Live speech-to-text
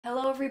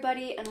Hello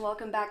everybody and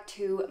welcome back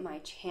to my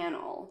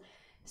channel.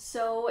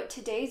 So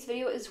today's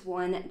video is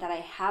one that I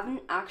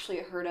haven't actually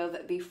heard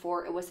of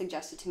before it was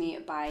suggested to me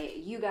by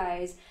you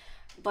guys,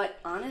 but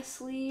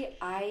honestly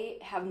I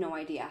have no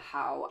idea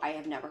how. I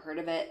have never heard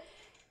of it.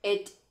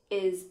 It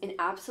is an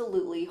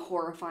absolutely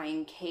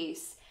horrifying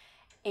case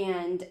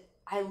and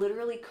I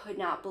literally could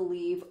not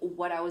believe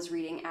what I was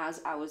reading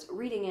as I was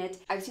reading it.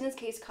 I've seen this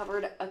case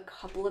covered a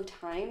couple of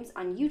times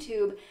on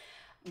YouTube,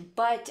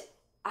 but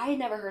I had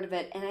never heard of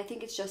it, and I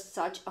think it's just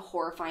such a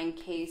horrifying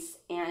case,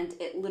 and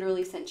it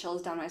literally sent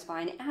chills down my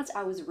spine as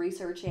I was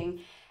researching,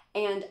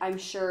 and I'm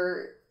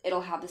sure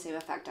it'll have the same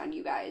effect on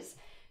you guys.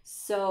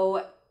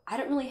 So I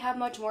don't really have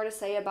much more to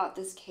say about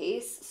this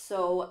case,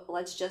 so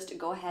let's just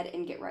go ahead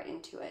and get right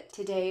into it.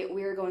 Today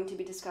we are going to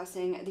be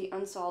discussing the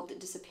unsolved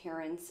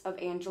disappearance of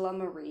Angela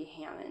Marie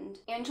Hammond.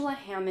 Angela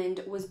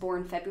Hammond was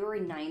born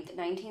February 9th,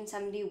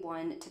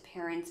 1971 to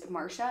parents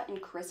Marsha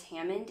and Chris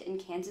Hammond in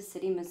Kansas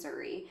City,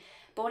 Missouri.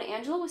 But when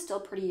Angela was still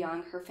pretty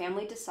young, her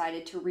family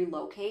decided to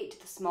relocate to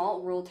the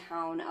small rural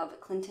town of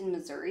Clinton,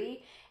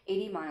 Missouri,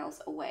 80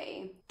 miles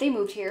away. They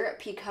moved here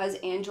because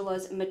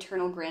Angela's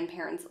maternal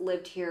grandparents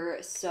lived here,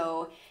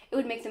 so it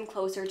would make them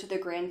closer to their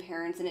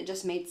grandparents, and it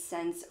just made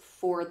sense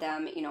for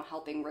them,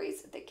 helping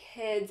raise the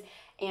kids.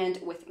 And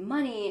with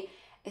money,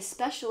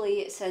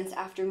 especially since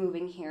after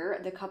moving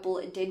here, the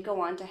couple did go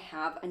on to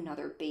have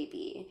another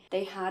baby.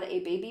 They had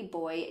a baby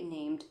boy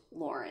named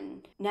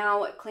Lauren.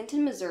 Now,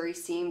 Clinton, Missouri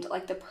seemed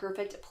like the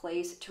perfect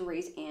place to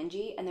raise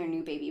Angie and their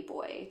new baby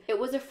boy. It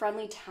was a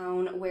friendly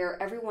town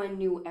where everyone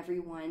knew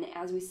everyone,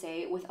 as we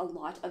say with a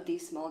lot of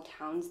these small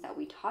towns that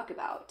we talk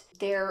about.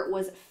 There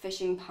was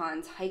fishing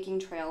ponds, hiking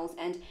trails,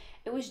 and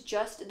it was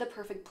just the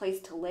perfect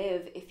place to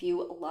live if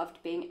you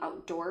loved being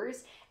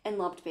outdoors and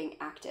loved being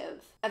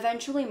active.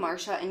 Eventually,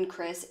 Marsha and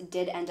Chris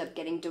did end up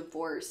getting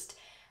divorced.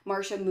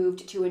 Marsha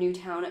moved to a new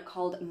town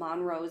called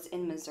Monrose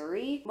in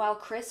Missouri, while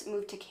Chris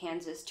moved to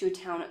Kansas to a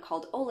town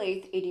called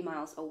Olathe, 80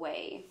 miles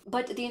away.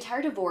 But the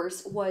entire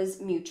divorce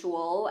was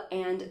mutual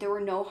and there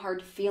were no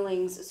hard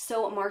feelings,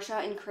 so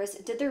Marsha and Chris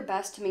did their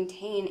best to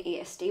maintain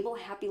a stable,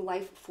 happy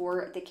life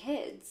for the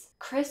kids.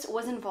 Chris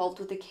was involved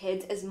with the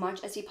kids as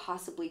much as he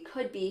possibly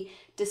could be,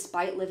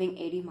 despite living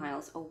 80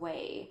 miles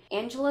away.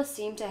 Angela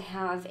seemed to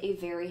have a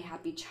very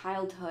happy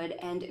childhood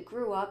and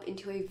grew up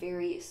into a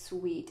very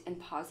sweet and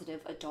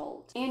positive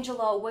adult.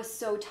 Angela was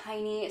so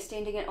tiny,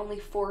 standing at only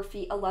 4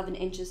 feet 11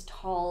 inches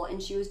tall,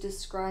 and she was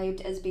described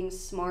as being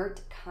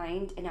smart,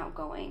 kind, and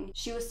outgoing.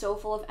 She was so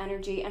full of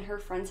energy, and her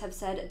friends have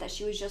said that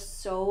she was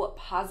just so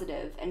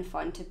positive and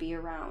fun to be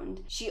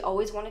around. She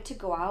always wanted to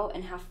go out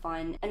and have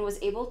fun, and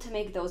was able to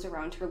make those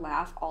around her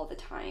laugh all the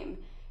time.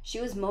 She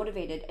was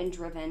motivated and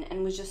driven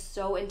and was just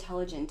so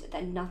intelligent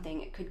that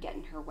nothing could get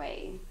in her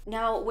way.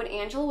 Now, when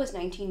Angela was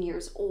 19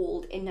 years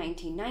old in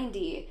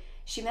 1990,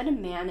 she met a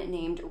man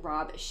named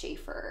Rob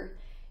Schaefer.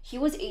 He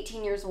was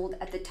 18 years old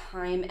at the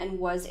time and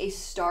was a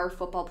star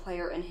football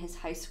player in his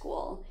high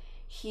school.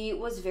 He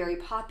was very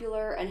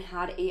popular and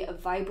had a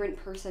vibrant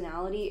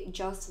personality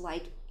just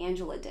like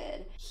Angela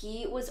did.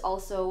 He was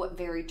also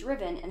very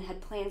driven and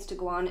had plans to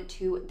go on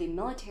to the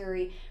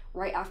military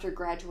right after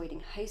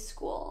graduating high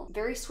school.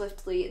 Very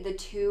swiftly, the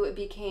two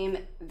became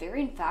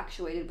very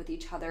infatuated with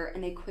each other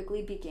and they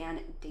quickly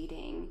began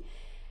dating.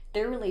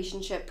 Their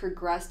relationship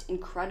progressed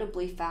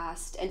incredibly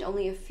fast, and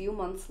only a few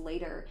months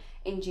later,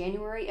 in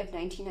January of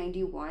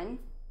 1991,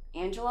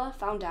 Angela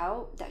found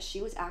out that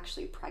she was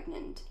actually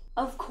pregnant.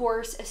 Of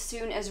course, as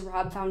soon as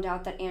Rob found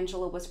out that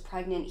Angela was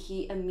pregnant,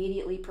 he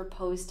immediately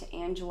proposed to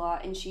Angela,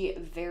 and she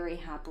very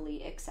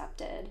happily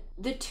accepted.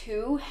 The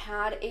two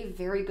had a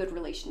very good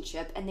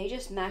relationship, and they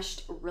just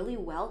meshed really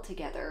well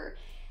together.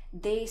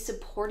 They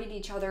supported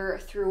each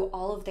other through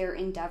all of their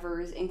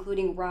endeavors,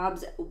 including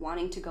Rob's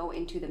wanting to go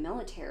into the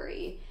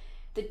military.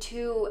 The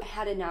two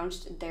had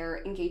announced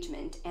their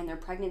engagement and their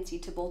pregnancy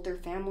to both their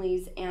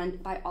families,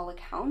 and by all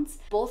accounts,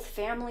 both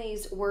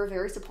families were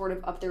very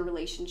supportive of their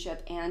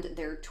relationship and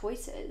their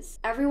choices.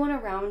 Everyone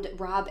around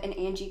Rob and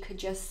Angie could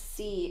just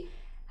see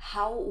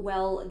how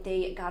well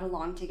they got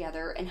along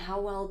together and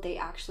how well they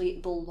actually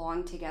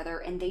belonged together,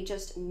 and they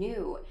just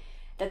knew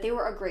that they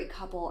were a great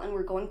couple and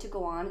were going to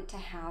go on to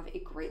have a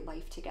great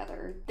life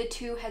together. The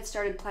two had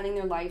started planning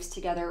their lives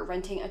together,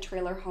 renting a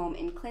trailer home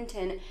in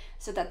Clinton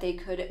so that they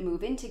could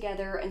move in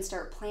together and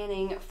start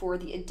planning for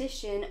the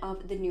addition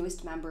of the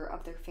newest member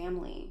of their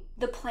family.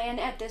 The plan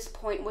at this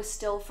point was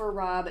still for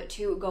Rob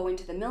to go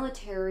into the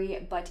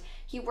military, but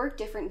he worked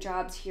different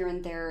jobs here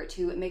and there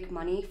to make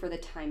money for the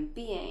time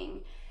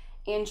being.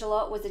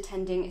 Angela was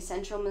attending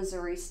Central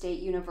Missouri State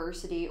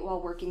University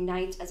while working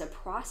nights as a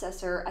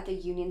processor at the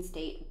Union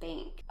State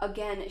Bank.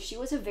 Again, she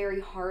was a very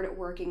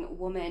hard-working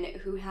woman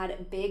who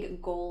had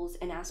big goals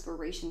and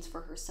aspirations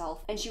for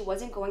herself, and she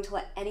wasn't going to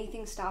let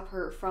anything stop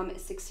her from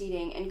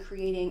succeeding and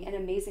creating an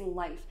amazing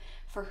life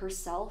for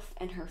herself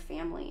and her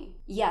family.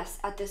 Yes,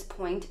 at this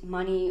point,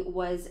 money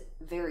was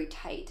very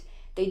tight.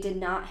 They did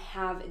not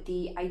have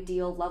the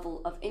ideal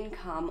level of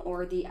income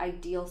or the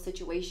ideal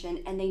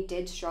situation, and they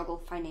did struggle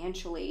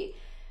financially.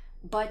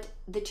 but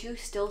the two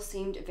still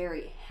seemed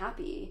very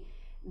happy.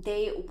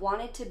 They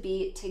wanted to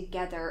be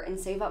together and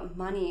save up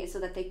money so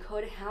that they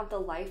could have the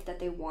life that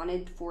they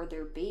wanted for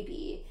their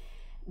baby.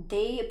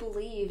 They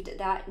believed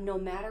that no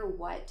matter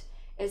what,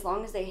 as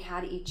long as they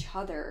had each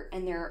other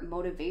and their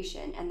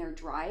motivation and their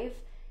drive,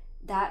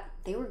 that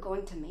they were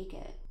going to make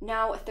it.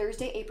 Now,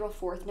 Thursday, April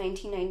 4th,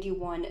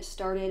 1991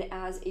 started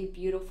as a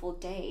beautiful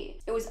day.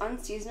 It was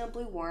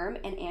unseasonably warm,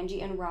 and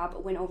Angie and Rob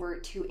went over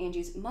to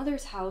Angie's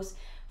mother's house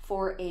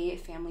for a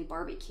family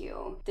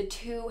barbecue. The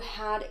two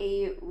had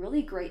a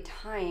really great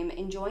time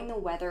enjoying the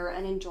weather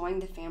and enjoying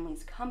the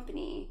family's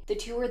company. The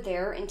two were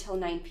there until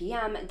 9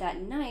 p.m.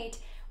 that night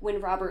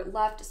when Robert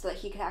left so that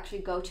he could actually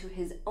go to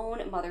his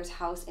own mother's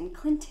house in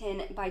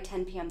Clinton by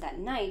 10 p.m. that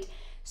night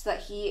so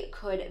that he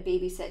could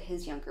babysit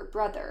his younger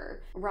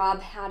brother. Rob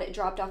had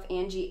dropped off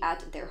Angie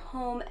at their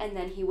home, and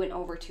then he went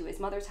over to his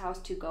mother's house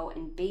to go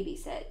and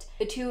babysit.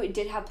 The two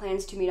did have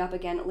plans to meet up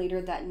again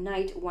later that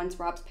night once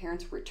Rob's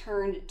parents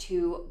returned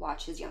to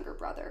watch his younger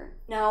brother.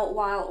 Now,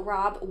 while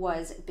Rob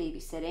was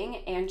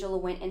babysitting, Angela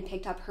went and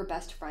picked up her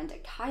best friend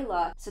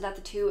Kyla so that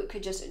the two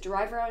could just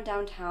drive around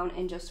downtown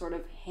and just sort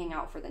of hang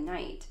out for the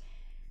night.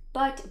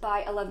 But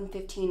by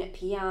 11:15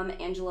 p.m.,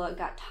 Angela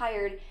got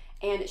tired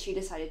and she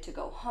decided to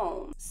go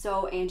home.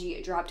 So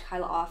Angie dropped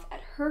Kyla off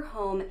at her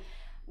home,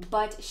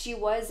 but she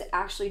was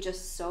actually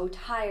just so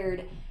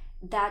tired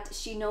that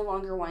she no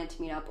longer wanted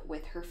to meet up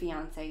with her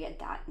fiance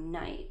that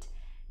night.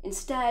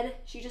 Instead,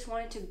 she just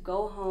wanted to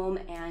go home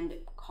and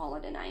call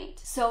it a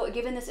night. So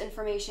given this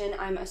information,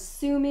 I'm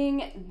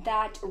assuming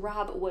that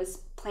Rob was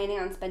planning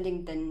on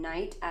spending the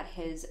night at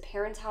his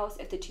parents' house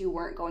if the two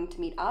weren't going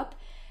to meet up,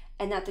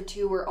 and that the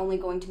two were only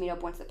going to meet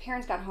up once the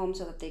parents got home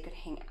so that they could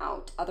hang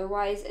out.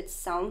 Otherwise, it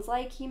sounds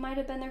like he might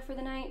have been there for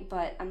the night,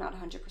 but I'm not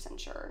 100%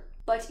 sure.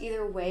 But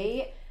either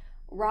way,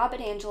 Rob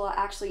and Angela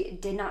actually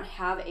did not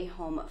have a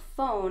home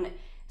phone,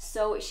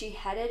 so she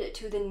headed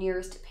to the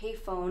nearest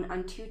payphone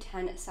on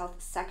 210 South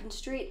 2nd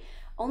Street,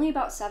 only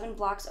about 7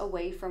 blocks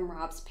away from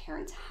Rob's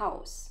parents'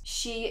 house.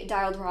 She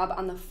dialed Rob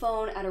on the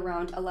phone at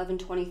around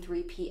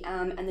 11:23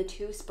 p.m., and the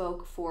two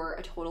spoke for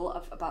a total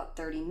of about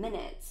 30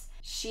 minutes.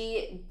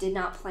 She did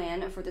not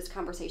plan for this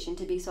conversation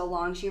to be so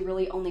long. She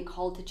really only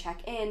called to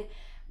check in,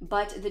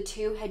 but the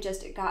two had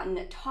just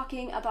gotten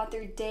talking about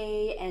their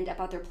day and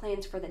about their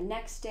plans for the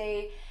next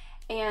day.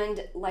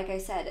 And like I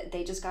said,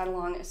 they just got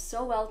along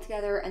so well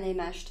together and they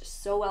meshed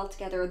so well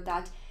together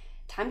that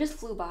time just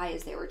flew by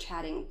as they were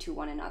chatting to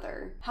one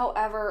another.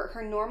 However,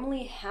 her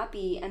normally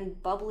happy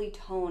and bubbly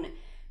tone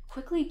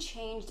quickly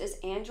changed as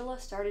Angela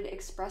started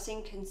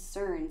expressing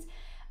concerns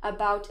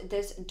about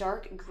this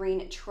dark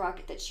green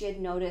truck that she had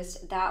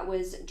noticed that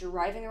was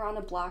driving around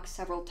the block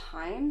several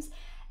times,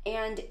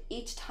 and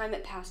each time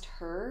it passed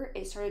her,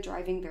 it started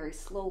driving very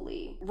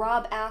slowly.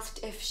 Rob asked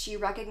if she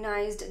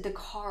recognized the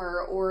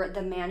car or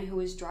the man who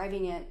was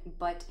driving it,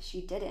 but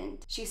she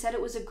didn't. She said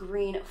it was a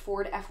green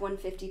Ford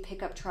F-150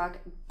 pickup truck,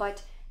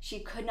 but she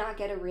could not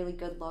get a really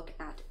good look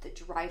at the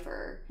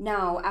driver.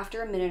 Now,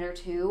 after a minute or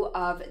two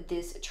of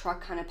this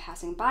truck kind of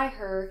passing by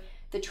her,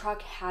 the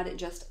truck had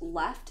just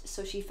left,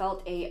 so she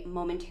felt a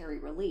momentary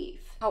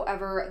relief.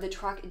 However, the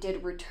truck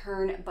did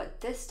return,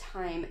 but this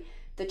time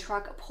the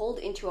truck pulled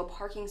into a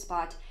parking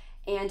spot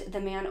and the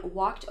man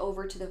walked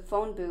over to the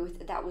phone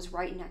booth that was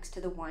right next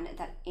to the one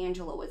that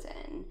Angela was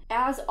in.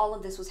 As all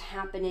of this was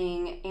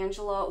happening,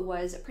 Angela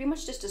was pretty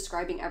much just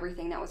describing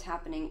everything that was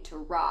happening to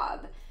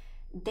Rob.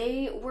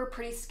 They were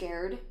pretty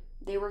scared,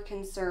 they were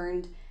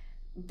concerned,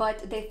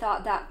 but they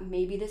thought that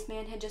maybe this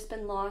man had just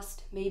been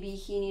lost. Maybe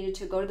he needed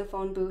to go to the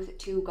phone booth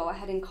to go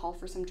ahead and call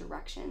for some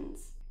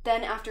directions.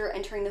 Then after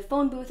entering the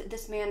phone booth,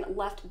 this man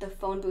left the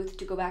phone booth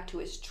to go back to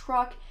his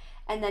truck,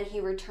 and then he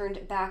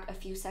returned back a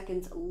few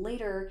seconds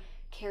later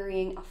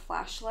carrying a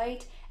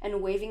flashlight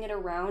and waving it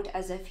around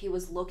as if he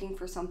was looking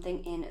for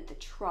something in the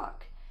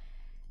truck.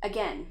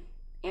 Again,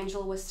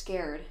 Angela was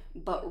scared,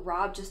 but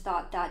Rob just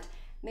thought that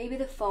maybe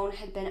the phone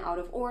had been out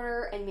of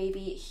order and maybe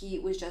he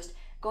was just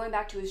going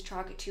back to his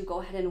truck to go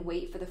ahead and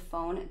wait for the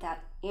phone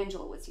that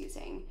Angela was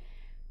using,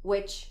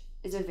 which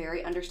is a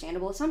very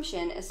understandable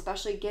assumption,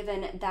 especially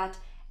given that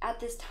at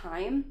this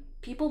time,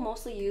 people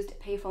mostly used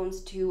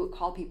payphones to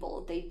call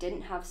people. They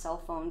didn't have cell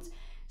phones,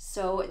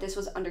 so this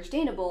was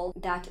understandable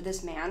that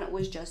this man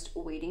was just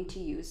waiting to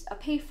use a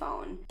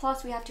payphone.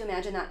 Plus, we have to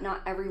imagine that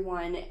not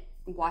everyone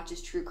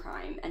watches true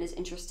crime and is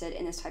interested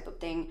in this type of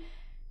thing,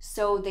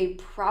 so they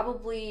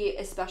probably,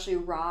 especially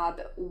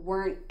Rob,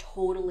 weren't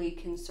totally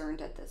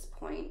concerned at this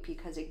point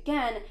because,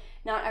 again,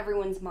 not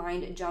everyone's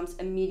mind jumps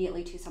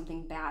immediately to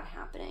something bad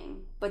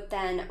happening. But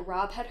then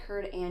Rob had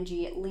heard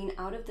Angie lean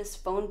out of this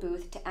phone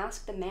booth to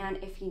ask the man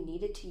if he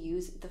needed to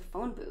use the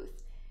phone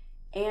booth,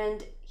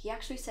 and he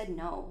actually said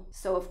no.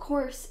 So of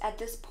course, at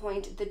this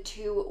point, the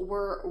two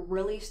were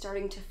really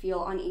starting to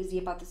feel uneasy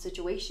about the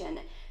situation,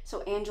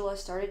 so Angela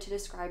started to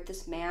describe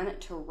this man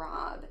to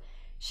Rob.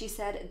 She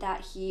said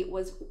that he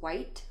was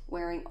white,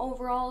 wearing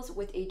overalls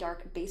with a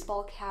dark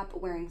baseball cap,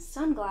 wearing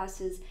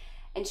sunglasses,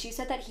 and she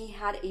said that he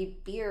had a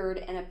beard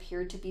and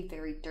appeared to be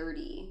very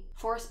dirty.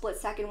 For a split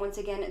second, once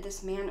again,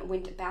 this man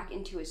went back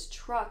into his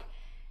truck,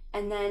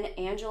 and then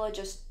Angela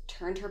just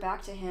turned her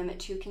back to him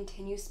to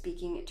continue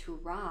speaking to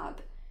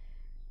Rob.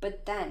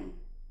 But then,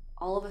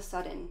 all of a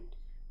sudden,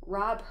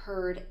 Rob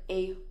heard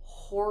a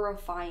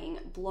horrifying,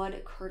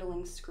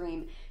 blood-curdling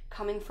scream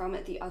coming from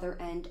the other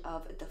end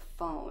of the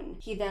phone.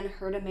 He then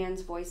heard a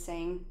man's voice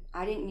saying,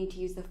 "I didn't need to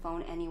use the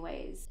phone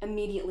anyways."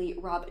 Immediately,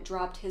 Rob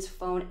dropped his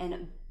phone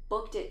and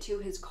booked it to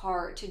his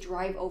car to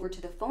drive over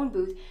to the phone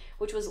booth,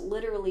 which was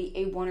literally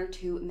a 1 or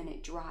 2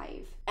 minute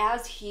drive.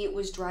 As he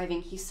was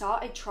driving, he saw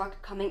a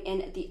truck coming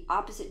in the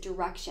opposite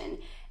direction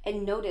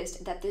and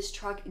noticed that this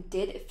truck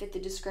did fit the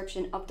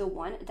description of the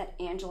one that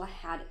Angela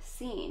had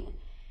seen.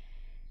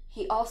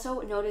 He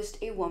also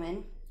noticed a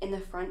woman in the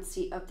front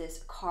seat of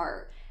this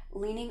car,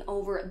 leaning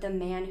over the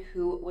man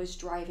who was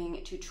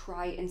driving to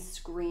try and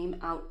scream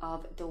out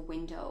of the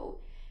window.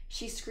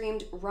 She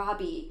screamed,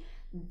 "Robbie,"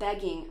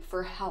 begging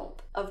for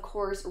help. Of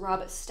course,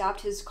 Rob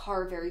stopped his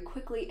car very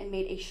quickly and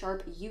made a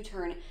sharp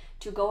U-turn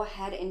to go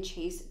ahead and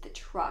chase the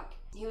truck.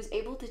 He was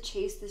able to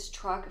chase this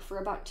truck for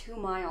about 2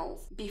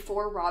 miles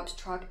before Rob's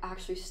truck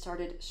actually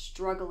started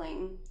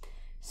struggling.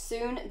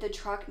 Soon, the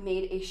truck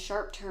made a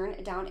sharp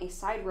turn down a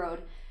side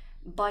road,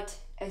 but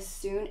as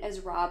soon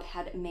as Rob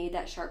had made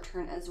that sharp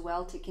turn as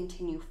well to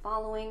continue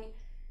following,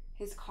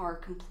 his car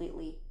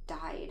completely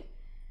died.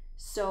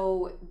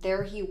 So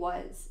there he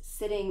was,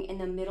 sitting in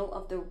the middle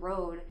of the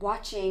road,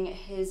 watching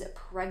his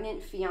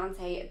pregnant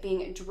fiance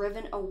being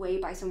driven away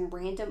by some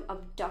random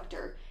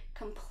abductor,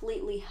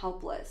 completely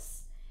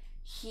helpless.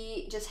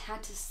 He just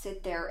had to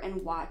sit there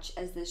and watch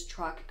as this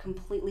truck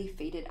completely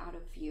faded out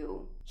of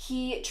view.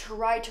 He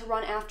tried to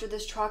run after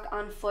this truck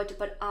on foot,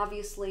 but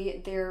obviously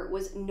there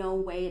was no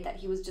way that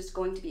he was just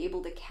going to be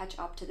able to catch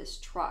up to this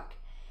truck.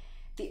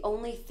 The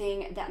only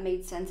thing that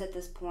made sense at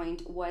this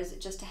point was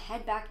just to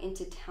head back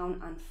into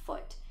town on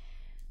foot.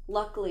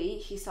 Luckily,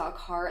 he saw a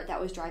car that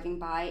was driving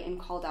by and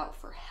called out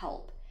for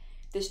help.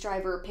 This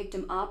driver picked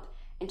him up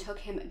and took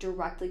him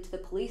directly to the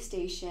police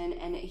station,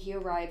 and he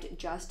arrived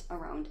just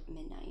around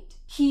midnight.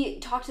 He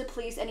talked to the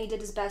police and he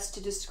did his best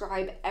to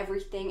describe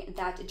everything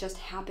that just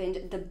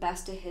happened the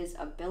best of his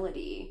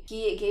ability.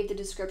 He gave the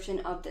description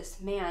of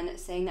this man,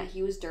 saying that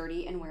he was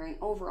dirty and wearing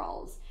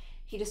overalls.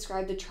 He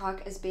described the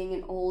truck as being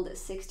an old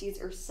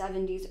 60s or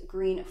 70s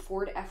green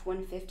Ford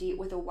F-150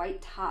 with a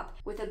white top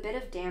with a bit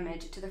of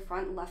damage to the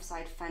front left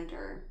side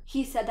fender.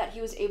 He said that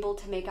he was able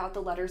to make out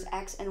the letters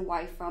X and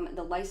Y from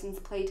the license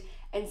plate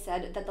and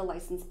said that the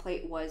license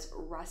plate was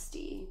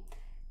rusty.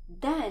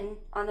 Then,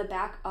 on the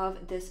back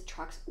of this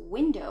truck's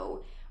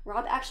window,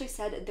 Rob actually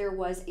said there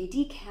was a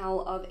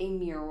decal of a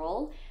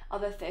mural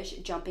of a fish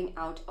jumping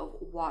out of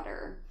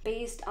water.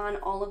 Based on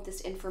all of this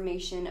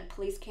information,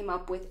 police came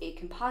up with a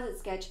composite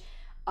sketch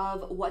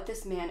of what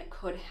this man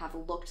could have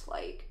looked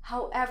like.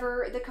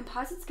 However, the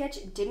composite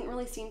sketch didn't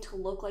really seem to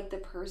look like the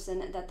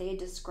person that they had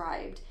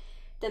described.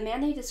 The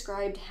man they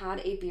described had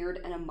a beard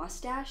and a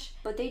mustache,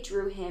 but they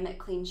drew him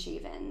clean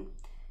shaven.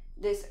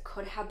 This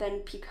could have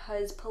been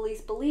because police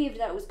believed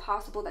that it was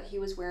possible that he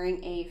was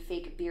wearing a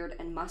fake beard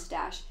and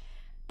mustache,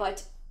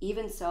 but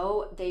even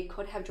so, they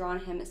could have drawn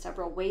him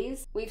several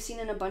ways. We've seen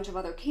in a bunch of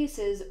other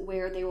cases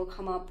where they will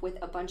come up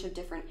with a bunch of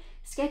different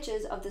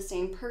sketches of the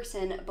same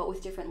person, but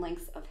with different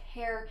lengths of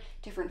hair,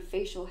 different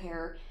facial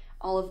hair,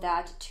 all of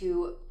that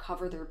to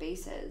cover their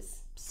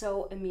bases.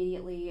 So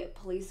immediately,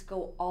 police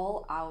go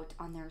all out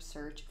on their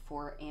search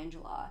for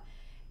Angela.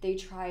 They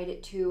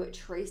tried to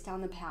trace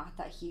down the path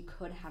that he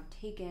could have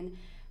taken,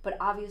 but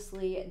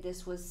obviously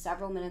this was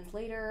several minutes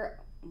later,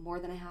 more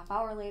than a half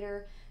hour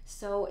later,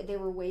 so they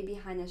were way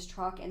behind this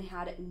truck and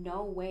had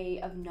no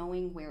way of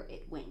knowing where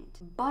it went.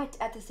 But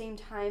at the same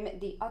time,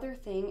 the other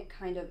thing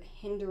kind of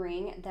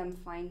hindering them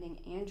finding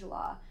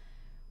Angela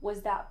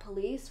was that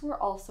police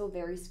were also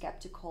very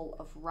skeptical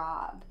of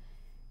Rob.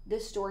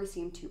 This story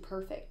seemed too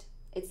perfect.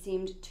 It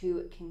seemed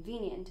too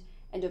convenient,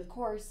 and of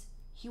course,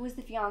 he was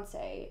the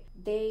fiance.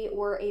 They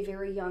were a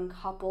very young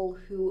couple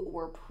who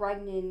were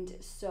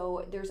pregnant,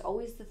 so there's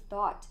always the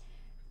thought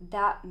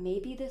that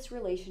maybe this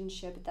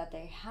relationship that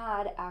they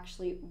had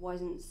actually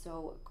wasn't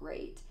so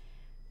great.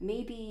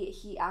 Maybe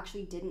he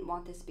actually didn't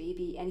want this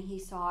baby and he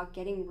saw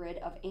getting rid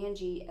of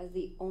Angie as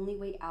the only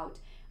way out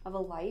of a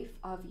life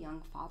of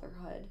young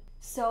fatherhood.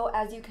 So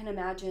as you can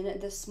imagine,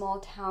 this small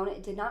town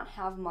did not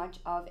have much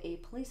of a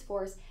police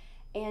force,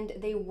 and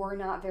they were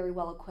not very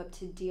well equipped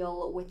to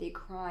deal with a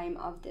crime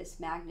of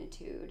this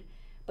magnitude.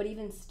 But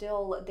even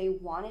still, they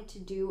wanted to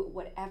do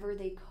whatever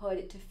they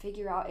could to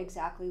figure out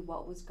exactly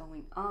what was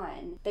going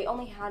on. They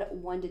only had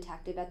one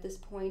detective at this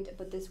point,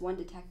 but this one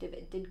detective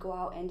did go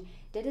out and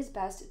did his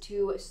best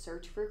to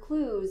search for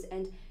clues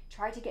and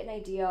try to get an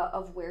idea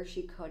of where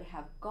she could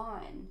have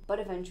gone. But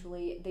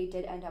eventually, they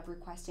did end up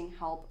requesting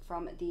help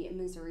from the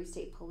Missouri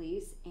State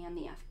Police and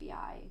the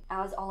FBI.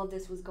 As all of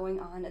this was going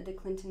on, the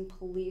Clinton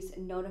police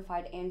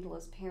notified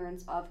Angela's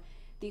parents of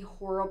the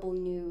horrible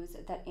news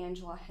that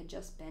Angela had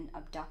just been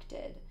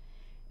abducted.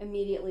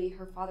 Immediately,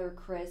 her father,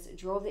 Chris,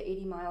 drove the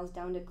 80 miles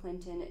down to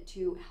Clinton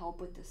to help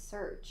with the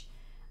search.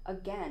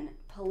 Again,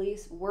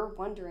 police were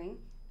wondering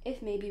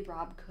if maybe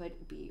Rob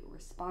could be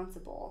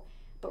responsible.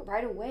 But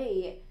right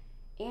away,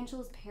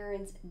 Angela's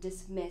parents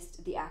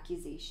dismissed the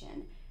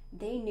accusation.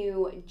 They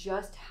knew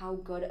just how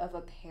good of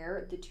a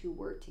pair the two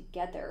were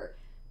together.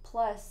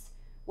 Plus,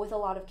 with a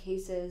lot of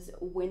cases,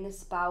 when the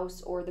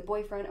spouse or the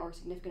boyfriend or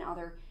significant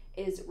other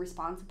is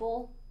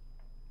responsible,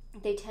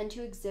 they tend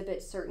to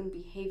exhibit certain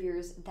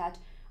behaviors that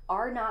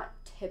are not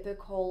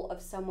typical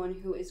of someone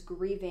who is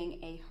grieving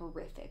a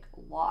horrific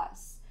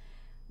loss.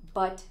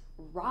 But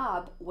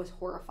Rob was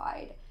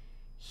horrified.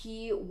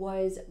 He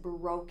was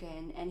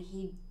broken and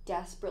he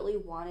desperately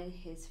wanted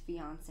his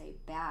fiancée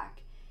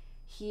back.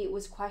 He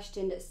was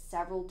questioned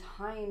several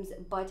times,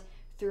 but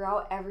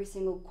throughout every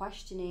single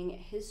questioning,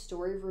 his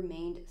story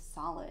remained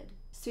solid.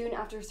 Soon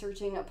after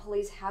searching,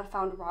 police had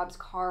found Rob's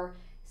car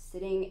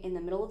sitting in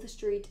the middle of the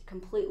street,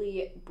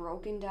 completely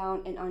broken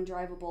down and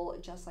undrivable,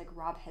 just like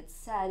Rob had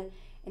said,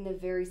 in the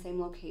very same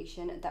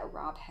location that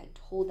Rob had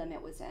told them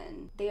it was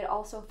in. They had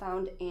also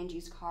found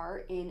Angie's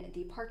car in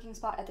the parking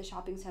spot at the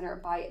shopping center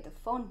by the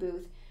phone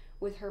booth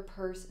with her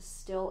purse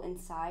still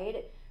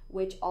inside,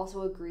 which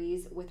also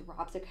agrees with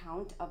Rob's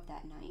account of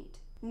that night.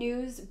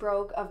 News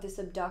broke of this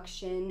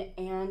abduction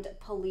and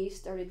police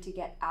started to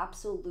get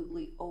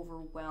absolutely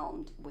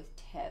overwhelmed with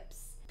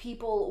tips.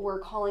 People were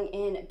calling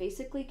in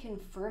basically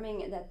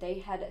confirming that they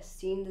had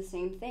seen the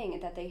same thing,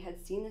 that they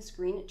had seen this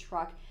green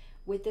truck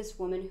with this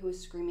woman who was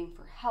screaming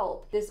for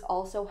help. This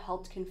also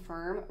helped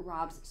confirm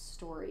Rob's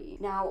story.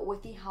 Now,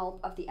 with the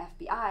help of the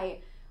FBI,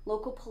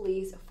 local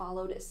police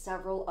followed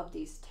several of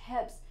these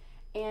tips,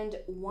 and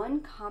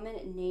one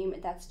common name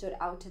that stood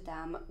out to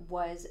them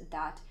was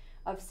that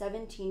of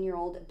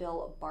 17-year-old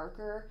Bill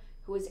Barker,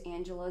 who was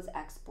Angela's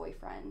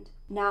ex-boyfriend.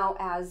 Now,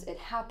 as it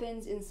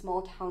happens in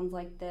small towns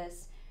like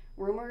this,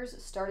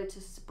 rumors started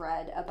to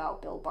spread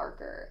about Bill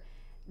Barker.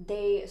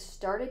 They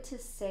started to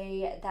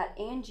say that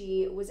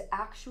Angie was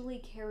actually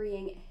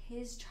carrying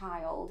his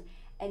child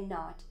and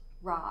not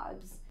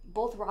Rob's.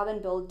 Both Rob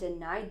and Bill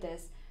denied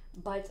this,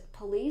 but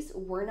police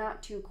were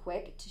not too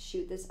quick to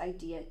shoot this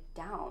idea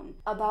down.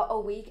 About a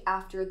week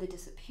after the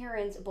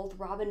disappearance, both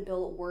Rob and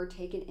Bill were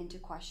taken into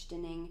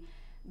questioning.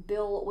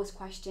 Bill was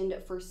questioned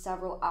for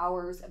several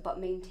hours, but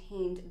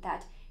maintained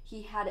that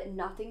he had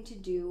nothing to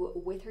do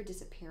with her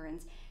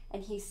disappearance,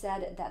 and he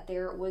said that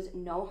there was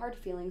no hard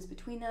feelings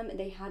between them.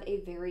 They had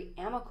a very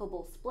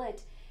amicable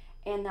split,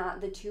 and that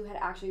the two had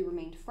actually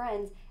remained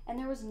friends, and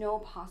there was no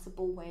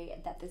possible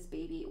way that this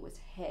baby was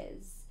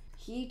his.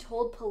 He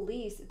told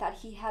police that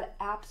he had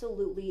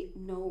absolutely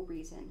no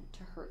reason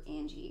to hurt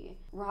Angie.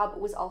 Rob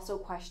was also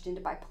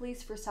questioned by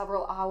police for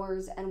several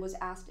hours and was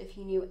asked if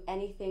he knew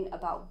anything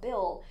about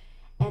Bill,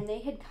 and they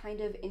had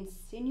kind of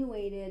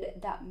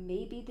insinuated that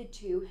maybe the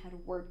two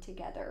had worked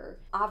together.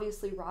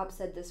 Obviously, Rob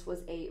said this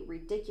was a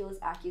ridiculous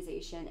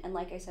accusation, and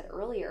like I said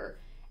earlier,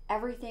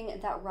 everything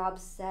that Rob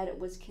said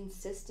was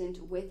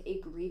consistent with a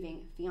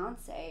grieving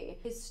fiance.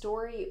 His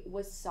story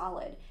was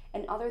solid,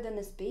 and other than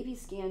this baby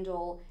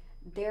scandal,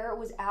 there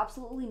was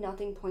absolutely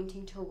nothing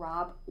pointing to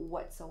Rob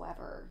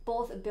whatsoever.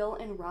 Both Bill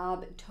and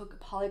Rob took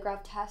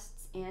polygraph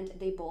tests, and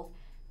they both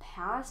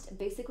passed,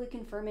 basically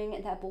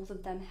confirming that both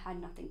of them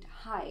had nothing to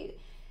hide.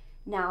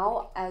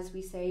 Now, as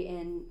we say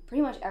in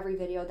pretty much every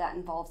video that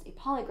involves a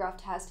polygraph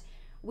test,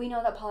 we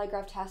know that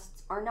polygraph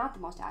tests are not the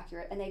most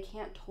accurate and they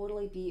can't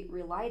totally be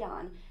relied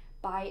on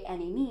by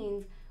any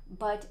means,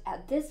 but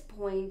at this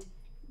point,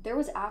 there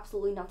was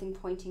absolutely nothing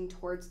pointing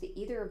towards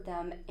either of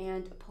them,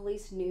 and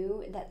police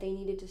knew that they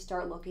needed to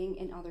start looking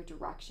in other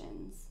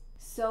directions.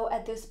 So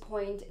at this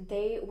point,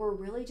 they were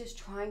really just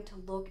trying to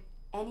look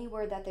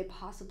anywhere that they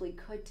possibly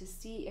could to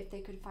see if they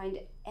could find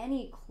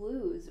any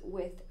clues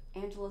with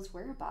Angela's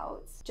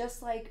whereabouts.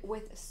 Just like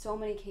with so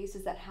many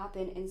cases that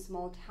happen in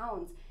small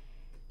towns,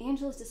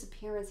 Angela's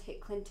disappearance hit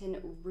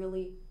Clinton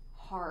really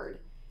hard.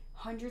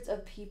 Hundreds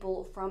of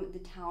people from the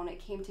town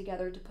came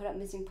together to put up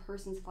missing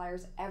persons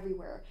flyers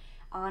everywhere,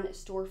 on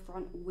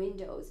storefront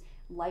windows,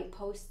 light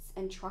posts,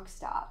 and truck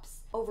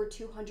stops. Over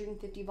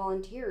 250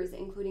 volunteers,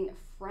 including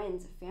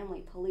friends,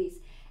 family, police,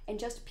 and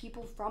just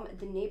people from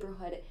the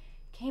neighborhood,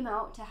 came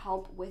out to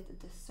help with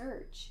the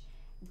search.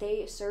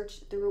 They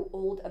searched through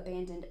old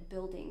abandoned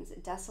buildings,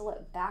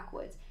 desolate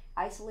backwoods,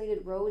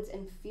 isolated roads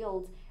and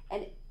fields,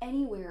 and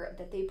anywhere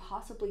that they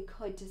possibly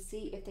could to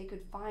see if they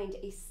could find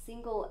a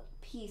single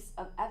piece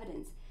of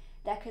evidence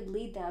that could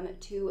lead them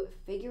to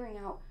figuring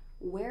out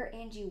where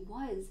Angie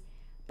was,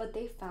 but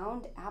they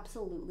found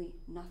absolutely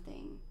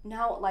nothing.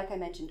 Now, like I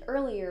mentioned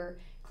earlier,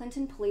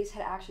 Clinton police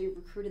had actually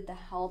recruited the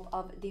help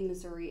of the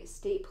Missouri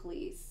State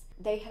Police.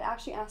 They had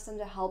actually asked them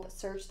to help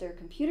search their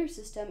computer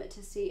system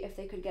to see if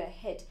they could get a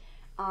hit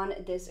on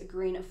this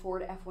green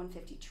Ford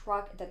F-150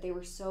 truck that they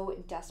were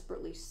so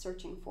desperately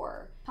searching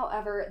for.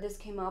 However, this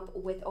came up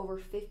with over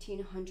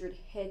 1,500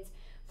 hits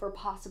for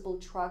possible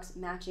trucks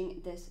matching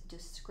this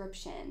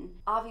description.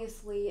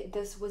 Obviously,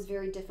 this was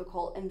very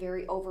difficult and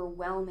very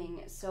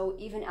overwhelming, so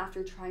even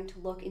after trying to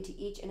look into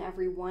each and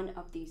every one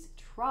of these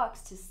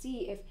trucks to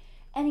see if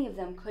any of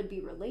them could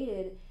be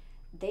related,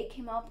 they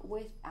came up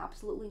with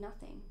absolutely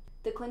nothing.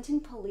 The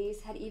Clinton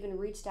police had even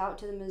reached out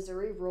to the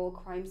Missouri Rural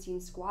Crime Scene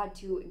Squad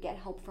to get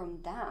help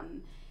from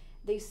them.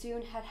 They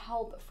soon had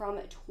help from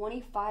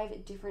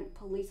 25 different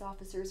police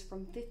officers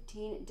from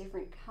 15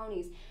 different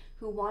counties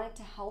who wanted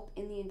to help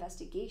in the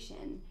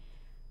investigation.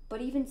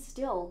 But even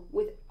still,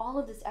 with all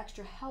of this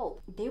extra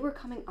help, they were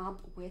coming up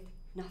with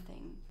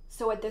nothing.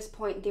 So at this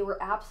point, they were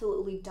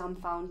absolutely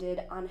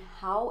dumbfounded on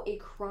how a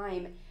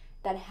crime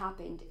that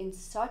happened in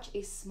such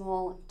a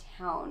small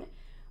town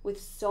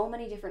with so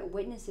many different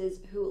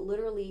witnesses who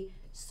literally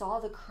saw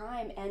the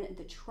crime and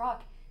the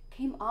truck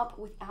came up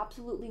with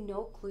absolutely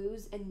no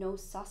clues and no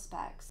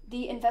suspects.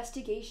 The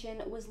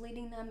investigation was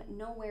leading them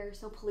nowhere,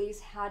 so police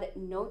had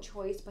no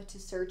choice but to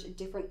search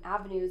different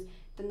avenues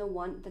than the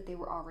one that they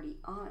were already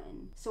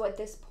on. So at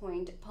this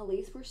point,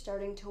 police were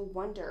starting to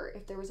wonder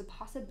if there was a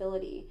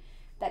possibility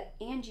that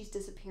Angie's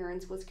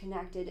disappearance was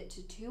connected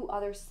to two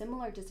other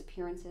similar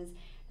disappearances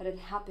that had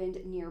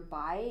happened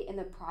nearby in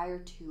the prior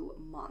 2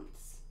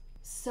 months.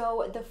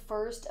 So the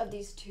first of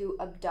these two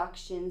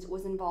abductions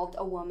was involved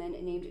a woman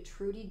named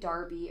Trudy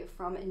Darby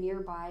from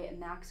nearby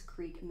Max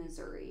Creek,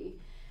 Missouri.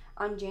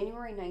 On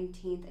January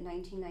 19th,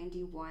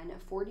 1991,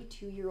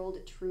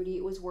 42-year-old Trudy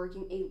was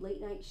working a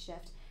late-night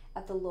shift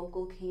at the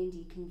local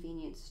K&D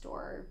convenience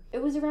store.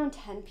 It was around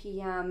 10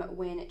 p.m.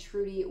 when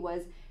Trudy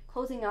was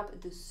closing up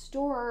the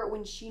store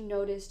when she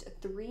noticed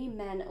 3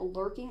 men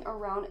lurking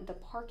around the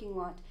parking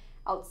lot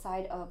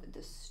outside of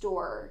the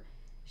store.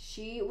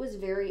 She was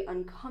very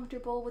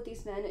uncomfortable with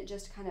these men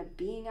just kind of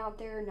being out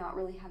there, not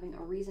really having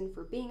a reason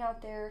for being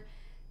out there,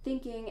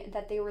 thinking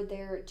that they were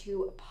there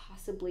to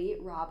possibly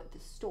rob the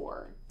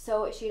store.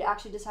 So she had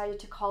actually decided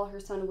to call her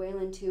son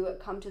Waylon to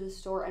come to the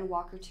store and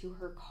walk her to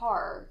her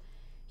car.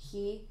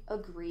 He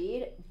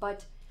agreed,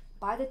 but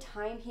by the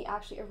time he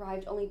actually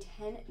arrived only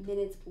 10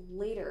 minutes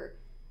later,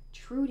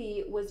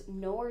 Trudy was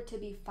nowhere to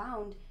be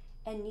found,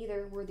 and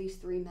neither were these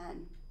 3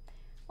 men.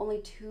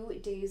 Only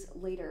 2 days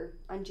later,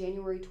 on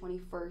January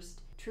 21st,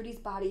 Trudy's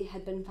body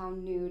had been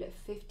found nude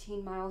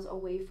 15 miles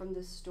away from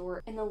the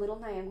store in the Little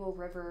Niagara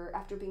River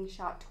after being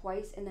shot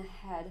twice in the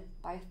head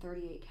by a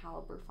 .38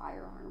 caliber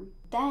firearm.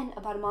 Then,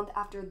 about a month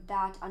after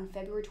that, on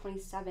February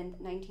 27th,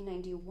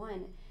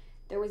 1991,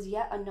 there was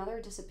yet another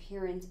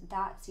disappearance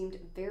that seemed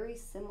very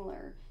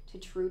similar to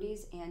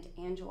Trudy's and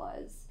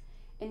Angela's.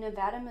 In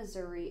Nevada,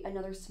 Missouri,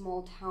 another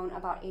small town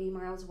about 80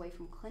 miles away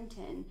from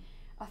Clinton,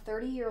 a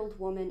 30-year-old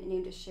woman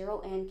named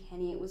Cheryl Ann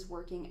Kenny was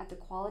working at the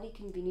Quality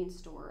Convenience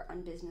Store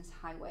on Business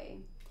Highway.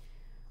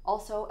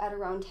 Also, at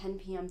around 10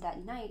 p.m.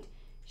 that night,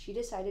 she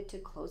decided to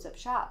close up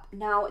shop.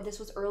 Now, this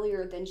was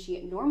earlier than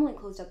she normally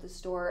closed up the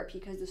store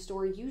because the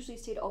store usually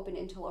stayed open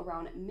until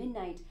around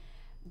midnight,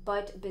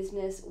 but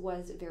business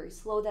was very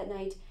slow that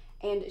night,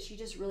 and she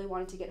just really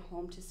wanted to get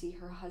home to see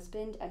her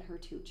husband and her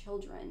 2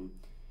 children.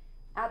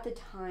 At the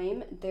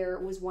time, there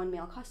was 1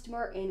 male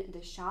customer in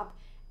the shop,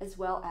 as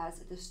well as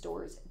the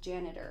store's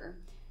janitor.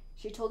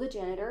 She told the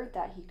janitor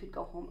that he could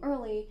go home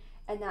early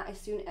and that as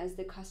soon as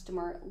the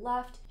customer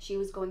left, she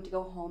was going to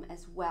go home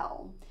as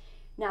well.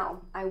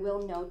 Now, I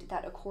will note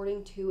that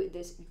according to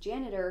this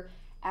janitor,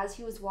 as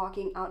he was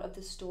walking out of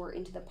the store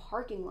into the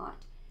parking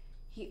lot,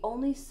 he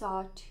only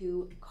saw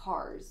 2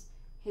 cars,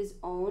 his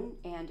own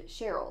and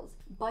Cheryl's.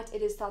 But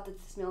it is thought that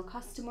this male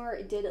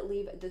customer did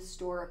leave the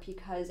store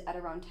because at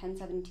around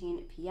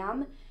 10:17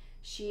 p.m.,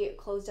 she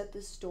closed up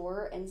the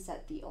store and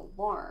set the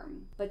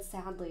alarm. But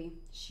sadly,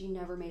 she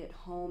never made it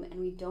home, and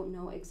we don't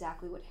know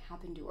exactly what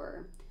happened to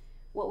her.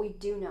 What we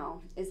do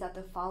know is that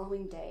the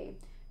following day,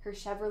 her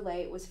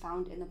Chevrolet was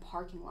found in the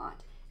parking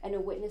lot, and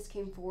a witness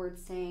came forward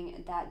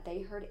saying that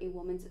they heard a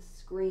woman's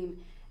scream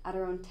at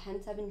around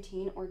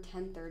 10:17 or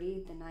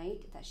 10:30 the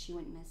night that she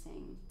went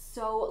missing.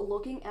 So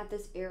looking at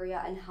this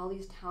area and how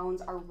these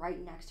towns are right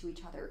next to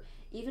each other,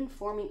 even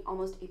forming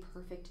almost a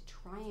perfect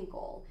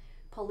triangle,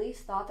 police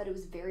thought that it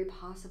was very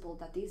possible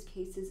that these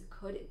cases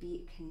could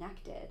be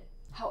connected.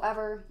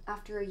 However,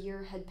 after a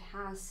year had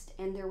passed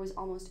and there was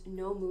almost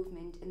no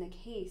movement in the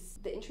case,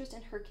 the interest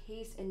in her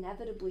case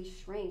inevitably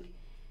shrank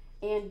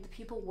and the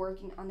people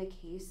working on the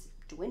case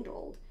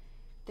dwindled.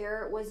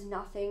 There was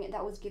nothing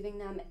that was giving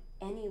them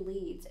any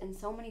leads, and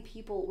so many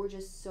people were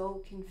just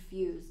so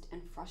confused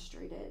and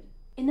frustrated.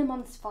 In the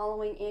months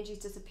following Angie's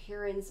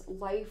disappearance,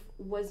 life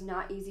was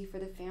not easy for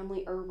the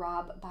family or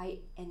Rob by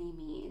any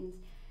means.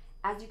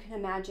 As you can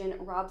imagine,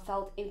 Rob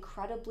felt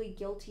incredibly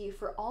guilty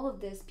for all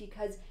of this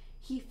because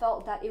he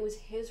felt that it was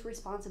his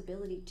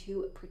responsibility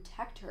to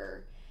protect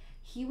her.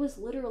 He was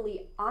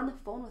literally on the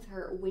phone with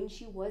her when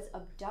she was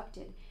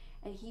abducted,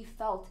 and he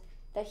felt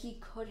that he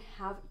could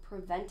have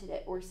prevented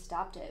it or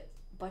stopped it,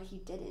 but he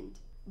didn't.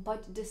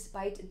 But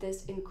despite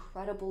this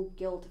incredible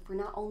guilt for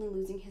not only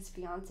losing his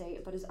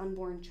fiancée, but his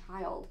unborn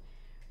child,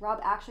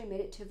 Rob actually made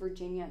it to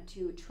Virginia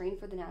to train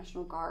for the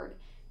National Guard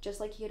just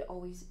like he had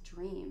always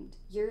dreamed.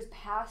 Years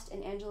passed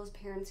and Angela's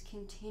parents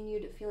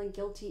continued feeling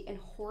guilty and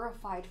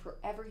horrified for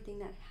everything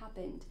that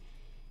happened.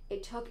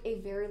 It took a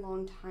very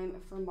long time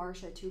for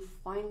Marcia to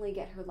finally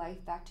get her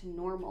life back to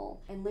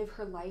normal and live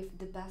her life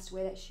the best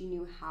way that she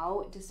knew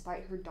how,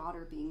 despite her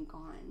daughter being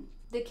gone.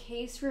 The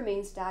case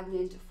remained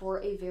stagnant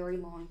for a very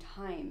long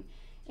time,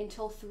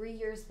 until 3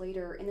 years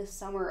later, in the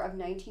summer of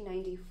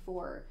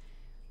 1994,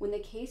 when the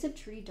case of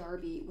Trudy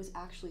Darby was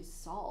actually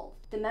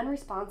solved. The men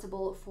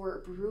responsible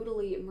for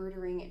brutally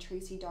murdering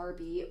Tracy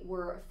Darby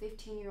were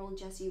 15-year-old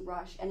Jesse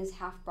Rush and his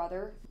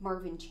half-brother,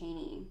 Marvin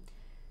Chaney.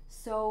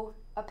 So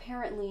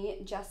apparently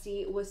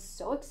Jesse was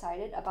so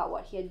excited about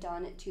what he had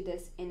done to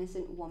this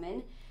innocent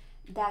woman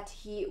that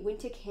he went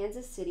to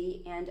Kansas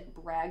City and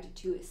bragged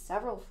to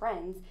several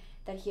friends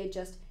that he had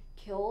just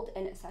killed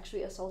and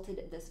sexually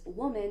assaulted this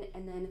woman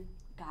and then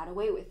got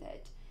away with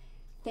it.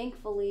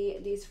 Thankfully,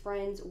 these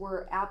friends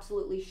were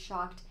absolutely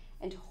shocked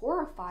and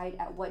horrified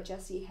at what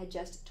Jesse had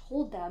just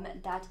told them,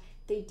 that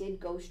they did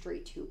go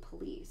straight to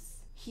police.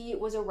 He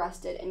was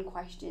arrested and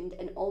questioned,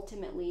 and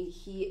ultimately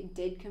he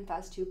did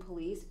confess to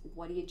police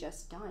what he had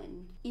just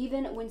done.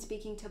 Even when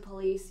speaking to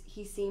police,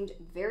 he seemed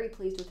very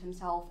pleased with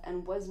himself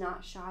and was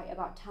not shy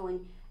about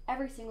telling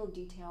every single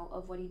detail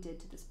of what he did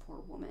to this poor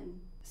woman.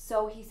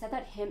 So he said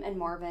that him and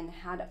Marvin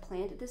had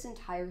planned this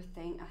entire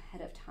thing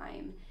ahead of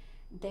time.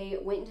 They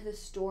went into the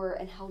store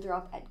and held her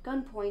up at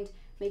gunpoint,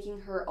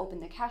 making her open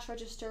the cash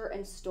register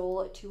and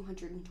stole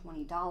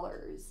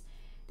 $220.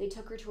 They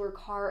took her to her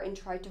car and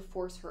tried to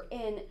force her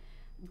in,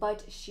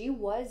 but she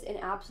was an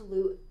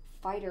absolute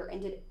fighter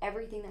and did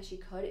everything that she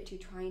could to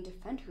try and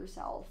defend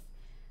herself.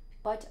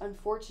 But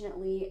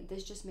unfortunately,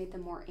 this just made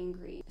them more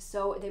angry.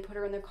 So they put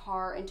her in the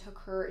car and took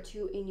her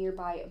to a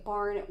nearby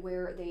barn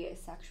where they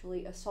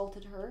sexually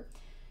assaulted her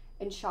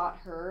and shot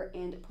her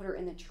and put her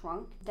in the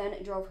trunk,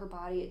 then drove her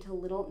body to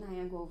Little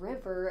Niagara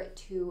River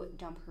to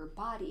dump her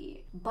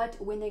body. But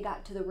when they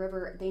got to the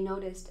river, they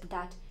noticed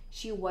that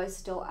she was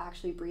still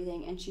actually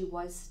breathing and she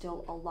was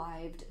still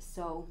alive,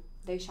 so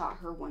they shot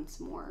her once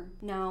more.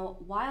 Now,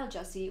 while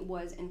Jesse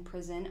was in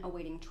prison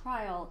awaiting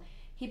trial,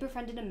 he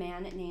befriended a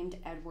man named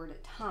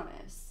Edward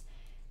Thomas.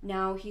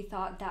 Now, he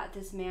thought that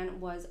this man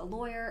was a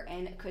lawyer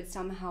and could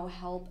somehow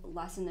help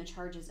lessen the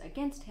charges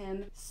against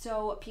him.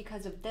 So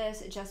because of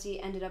this,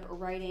 Jesse ended up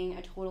writing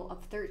a total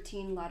of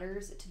 13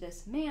 letters to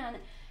this man,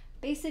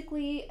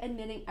 basically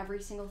admitting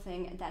every single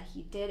thing that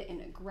he did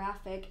in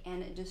graphic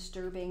and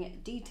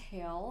disturbing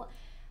detail,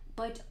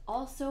 but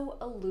also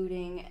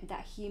alluding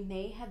that he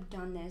may have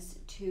done this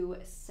to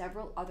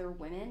several other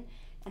women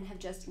and have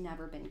just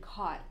never been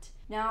caught.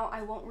 Now,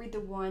 I won't read the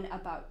one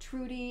about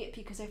Trudy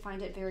because I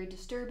find it very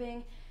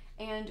disturbing,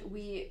 and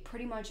we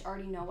pretty much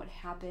already know what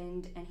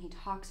happened, and he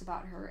talks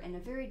about her in a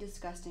very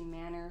disgusting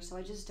manner, so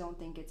I just don't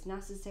think it's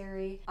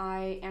necessary.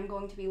 I am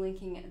going to be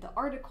linking the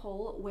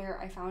article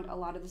where I found a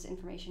lot of this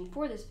information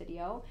for this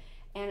video,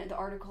 and the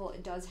article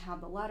does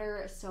have the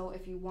letter, so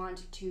if you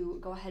want to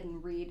go ahead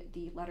and read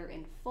the letter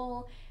in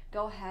full,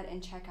 go ahead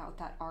and check out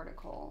that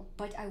article.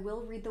 But I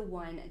will read the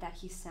one that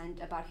he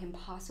sent about him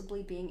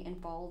possibly being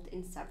involved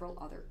in several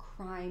other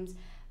crimes,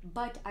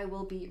 but I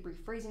will be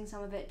rephrasing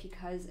some of it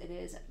because it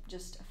is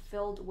just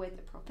filled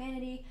with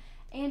profanity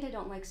and I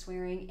don't like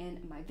swearing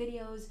in my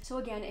videos. So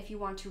again, if you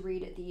want to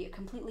read the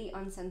completely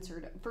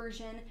uncensored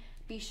version,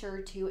 be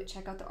sure to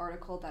check out the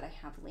article that I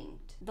have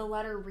linked. The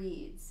letter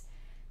reads,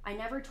 "I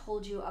never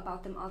told you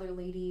about them other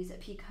ladies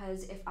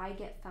because if I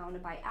get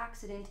found by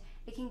accident,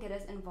 it can get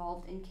us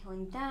involved in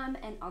killing them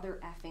and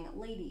other effing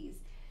ladies.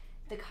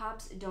 The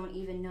cops don't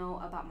even know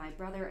about my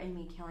brother and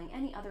me killing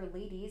any other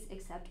ladies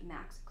except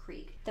Max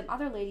Creek. Them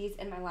other ladies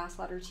in my last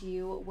letter to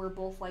you were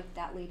both like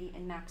that lady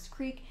in Max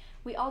Creek.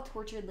 We all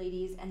tortured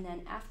ladies and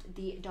then effed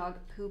the dog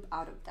poop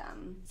out of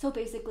them." So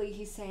basically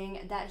he's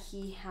saying that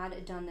he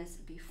had done this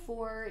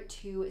before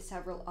to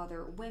several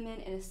other women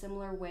in a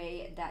similar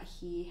way that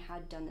he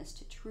had done this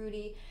to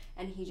Trudy,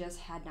 and he just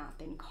had not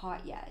been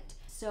caught yet.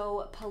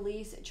 So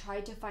police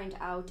tried to find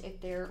out if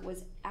there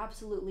was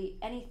absolutely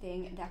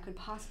anything that could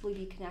possibly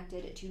be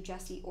connected to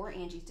Jesse or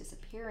Angie's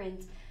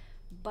disappearance,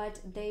 but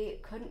they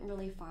couldn't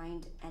really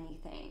find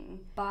anything.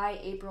 By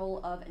April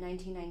of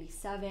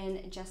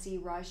 1997, Jesse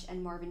Rush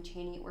and Marvin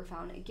Chaney were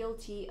found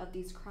guilty of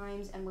these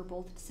crimes and were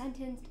both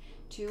sentenced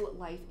to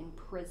life in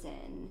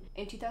prison.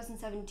 In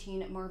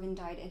 2017, Marvin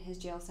died in his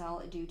jail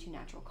cell due to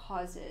natural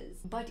causes.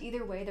 But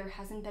either way, there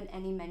hasn't been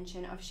any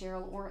mention of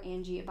Cheryl or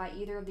Angie by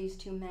either of these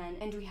two men,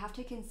 and we have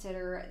to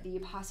consider the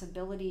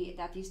possibility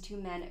that these two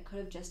men could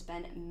have just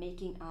been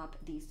making up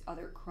these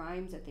other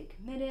crimes that they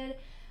committed.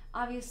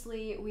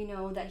 Obviously, we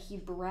know that he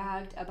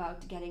bragged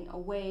about getting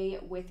away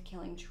with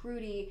killing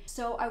Trudy,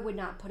 so I would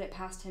not put it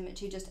past him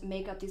to just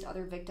make up these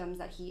other victims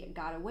that he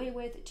got away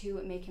with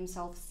to make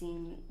himself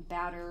seem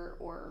badder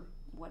or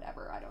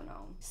whatever, I don't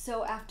know.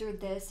 So after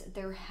this,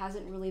 there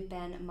hasn't really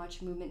been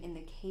much movement in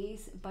the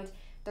case, but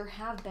there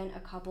have been a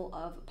couple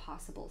of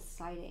possible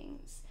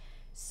sightings.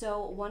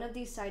 So one of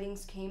these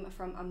sightings came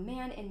from a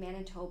man in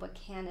Manitoba,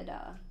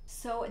 Canada.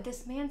 So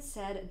this man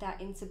said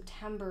that in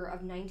September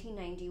of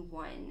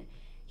 1991,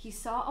 He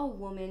saw a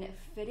woman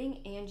fitting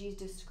Angie's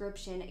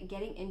description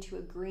getting into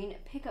a green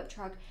pickup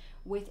truck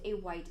with a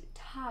white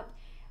top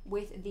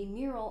with the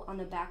mural on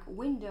the back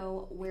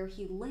window where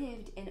he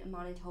lived in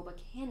Manitoba,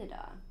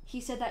 Canada. He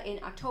said that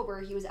in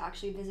October he was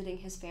actually visiting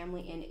his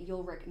family in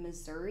Ulrich,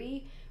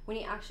 Missouri, when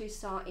he actually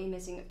saw a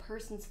missing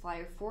persons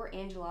flyer for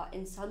Angela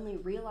and suddenly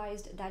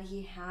realized that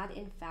he had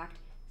in fact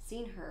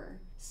seen her.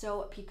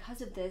 So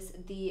because of this,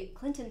 the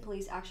Clinton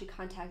police actually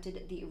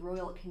contacted the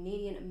Royal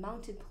Canadian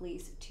Mounted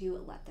Police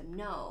to let them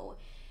know.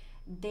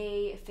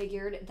 They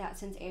figured that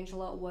since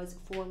Angela was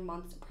 4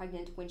 months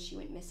pregnant when she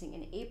went missing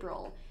in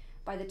April,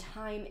 by the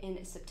time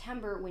in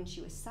September when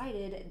she was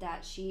sighted,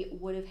 that she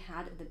would have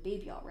had the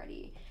baby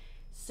already.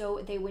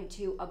 So they went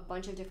to a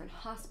bunch of different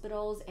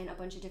hospitals and a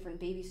bunch of different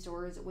baby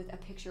stores with a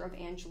picture of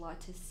Angela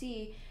to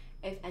see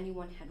if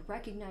anyone had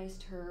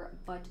recognized her,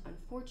 but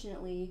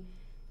unfortunately,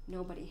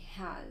 nobody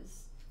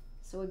has.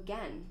 So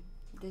again,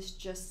 this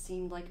just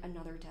seemed like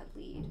another dead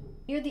lead.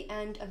 Near the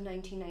end of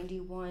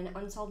 1991,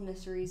 Unsolved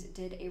Mysteries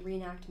did a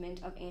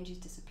reenactment of Angie's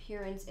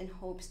disappearance in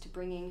hopes to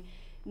bringing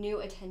new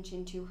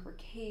attention to her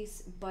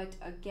case, but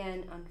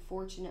again,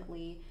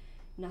 unfortunately,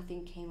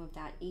 nothing came of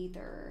that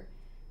either.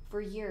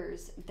 For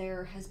years,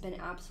 there has been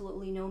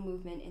absolutely no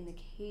movement in the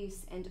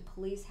case, and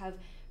police have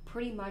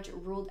pretty much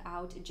ruled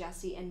out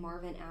Jesse and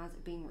Marvin as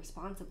being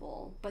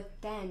responsible. But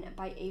then,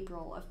 by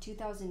April of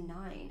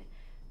 2009,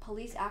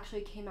 police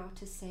actually came out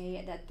to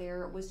say that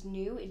there was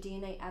new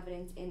DNA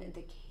evidence in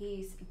the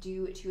case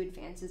due to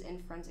advances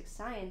in forensic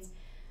science.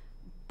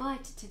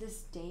 But to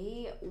this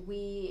day,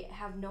 we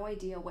have no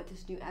idea what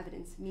this new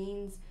evidence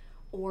means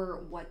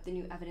or what the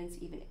new evidence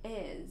even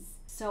is.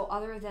 So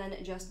other than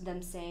just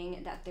them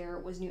saying that there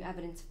was new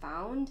evidence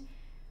found,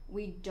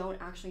 we don't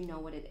actually know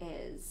what it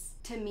is.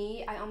 To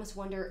me, I almost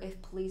wonder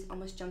if police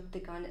almost jumped the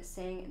gun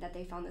saying that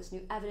they found this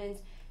new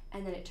evidence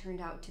and then it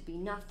turned out to be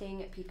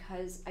nothing,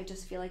 because I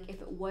just feel like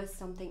if it was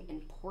something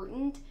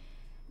important,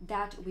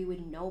 that we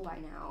would know by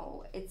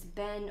now. It's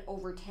been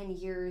over 10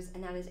 years,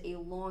 and that is a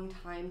long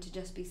time to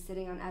just be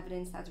sitting on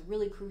evidence that's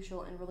really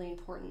crucial and really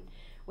important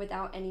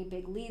without any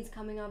big leads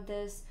coming of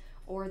this,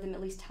 or them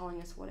at least telling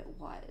us what it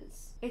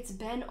was. It's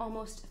been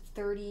almost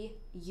 30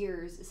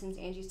 years since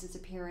Angie's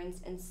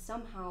disappearance, and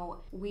somehow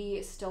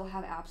we still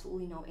have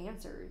absolutely no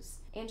answers.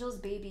 Angela's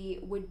baby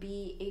would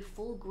be a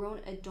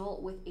full-grown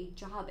adult with a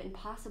job and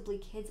possibly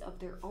kids of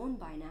their own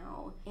by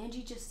now.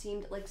 Angie just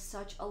seemed like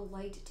such a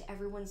light to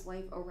everyone's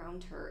life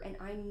around her, and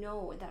I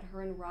know that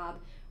her and Rob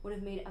would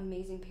have made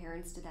amazing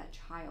parents to that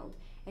child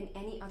and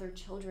any other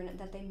children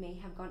that they may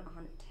have gone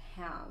on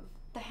to have.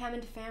 The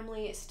Hammond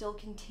family still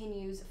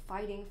continues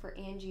fighting for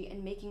Angie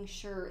and making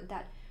sure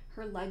that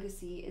her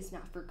legacy is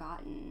not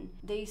forgotten.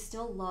 They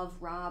still love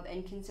Rob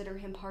and consider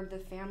him part of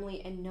the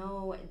family and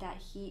know that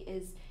he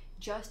is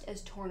just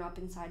as torn up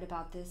inside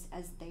about this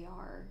as they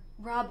are.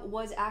 Rob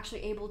was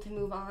actually able to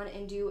move on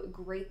and do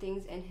great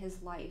things in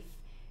his life.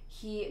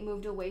 He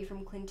moved away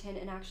from Clinton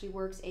and actually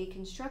works a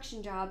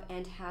construction job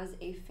and has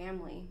a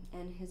family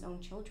and his own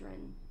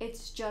children.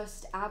 It's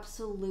just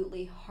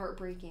absolutely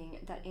heartbreaking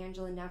that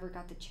Angela never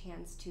got the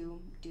chance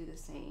to do the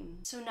same.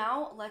 So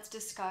now let's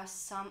discuss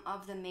some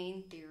of the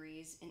main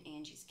theories in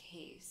Angie's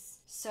case.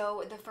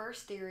 So the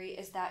first theory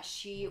is that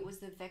she was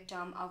the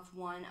victim of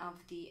one of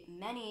the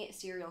many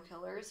serial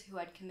killers who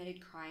had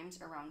committed crimes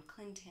around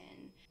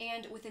Clinton.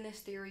 And within this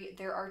theory,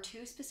 there are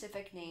two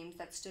specific names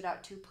that stood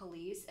out to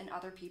police and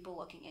other people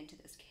looking into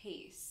this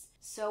case.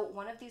 So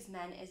one of these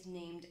men is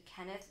named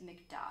Kenneth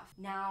McDuff.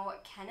 Now,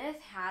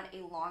 Kenneth had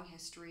a long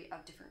history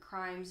of different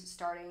crimes,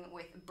 starting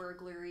with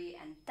burglary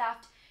and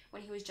theft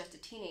when he was just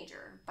a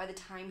teenager. By the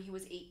time he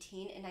was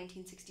 18 in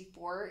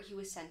 1964, he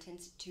was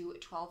sentenced to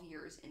 12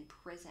 years in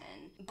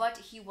prison. But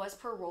he was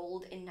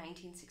paroled in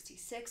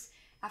 1966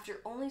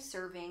 after only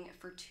serving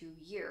for 2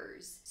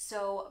 years.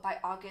 So by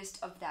August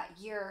of that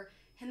year,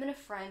 him and a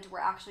friend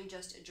were actually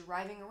just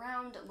driving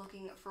around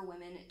looking for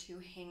women to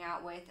hang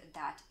out with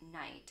that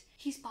night.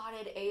 He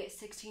spotted a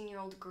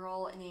 16-year-old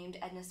girl named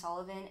Edna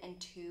Sullivan and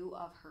 2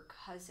 of her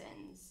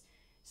cousins.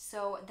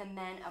 So the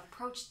men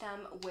approached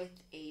them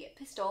with a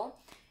pistol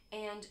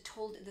and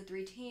told the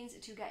 3 teens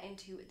to get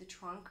into the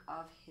trunk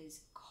of his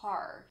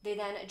car. They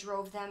then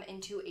drove them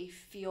into a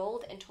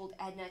field and told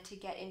Edna to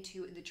get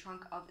into the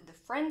trunk of the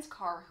friend's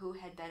car who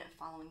had been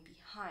following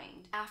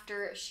behind.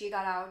 After she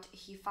got out,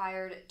 he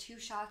fired 2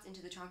 shots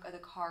into the trunk of the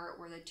car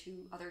where the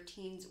 2 other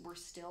teens were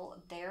still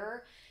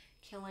there,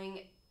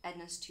 killing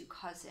Edna's 2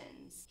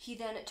 cousins. He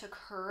then took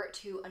her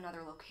to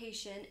another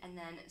location and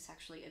then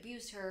sexually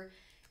abused her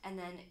and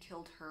then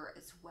killed her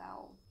as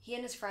well. He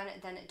and his friend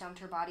then dumped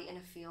her body in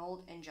a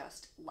field and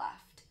just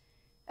left.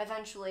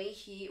 Eventually,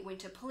 he went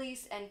to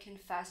police and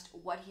confessed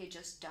what he had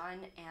just done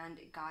and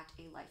got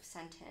a life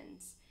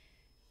sentence.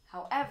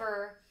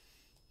 However,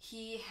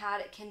 he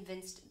had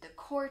convinced the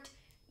court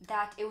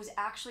that it was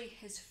actually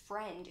his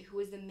friend who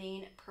was the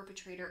main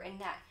perpetrator and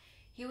that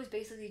he was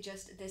basically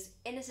just this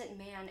innocent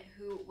man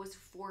who was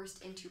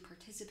forced into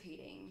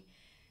participating.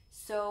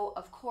 So,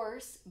 of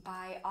course,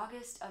 by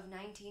August of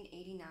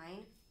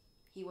 1989,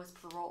 he was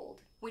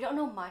paroled. We don't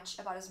know much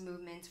about his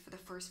movements for the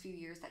first few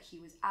years that he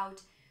was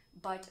out,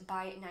 but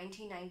by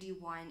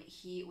 1991,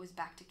 he was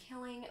back to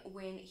killing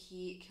when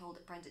he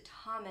killed Brenda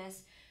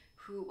Thomas,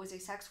 who was a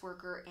sex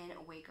worker in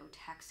Waco,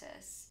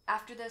 Texas.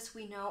 After this,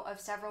 we know of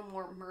several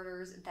more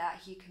murders that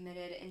he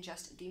committed in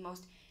just the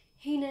most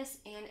heinous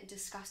and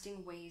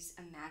disgusting ways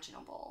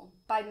imaginable.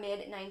 By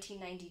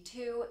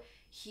mid-1992,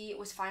 he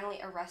was finally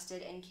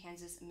arrested in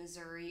Kansas,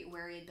 Missouri,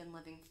 where he had been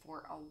living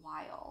for a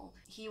while.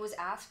 He was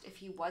asked if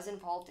he was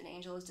involved in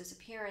Angela's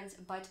disappearance,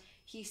 but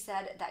he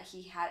said that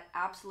he had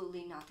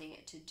absolutely nothing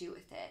to do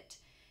with it.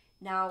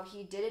 Now,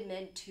 he did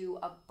admit to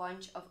a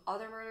bunch of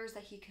other murders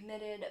that he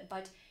committed,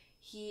 but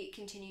he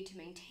continued to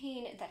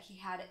maintain that he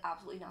had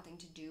absolutely nothing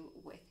to do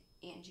with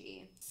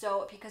Angie.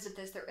 So because of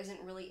this, there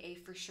isn't really a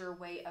for sure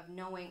way of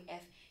knowing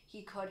if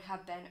he could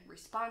have been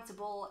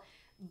responsible,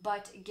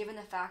 but given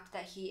the fact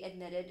that he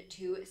admitted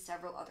to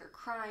several other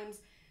crimes,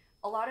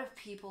 a lot of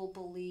people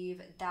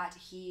believe that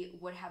he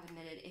would have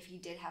admitted if he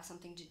did have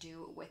something to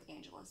do with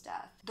Angela's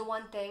death. The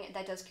one thing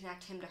that does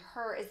connect him to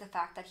her is the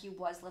fact that he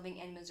was living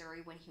in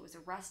Missouri when he was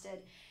arrested,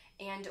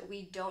 and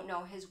we don't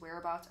know his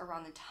whereabouts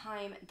around the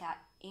time that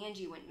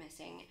Angie went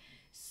missing.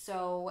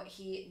 So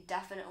he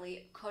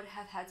definitely could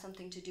have had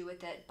something to do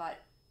with it, but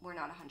we're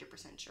not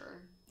 100%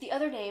 sure. The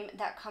other name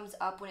that comes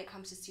up when it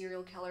comes to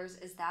serial killers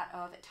is that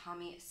of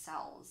Tommy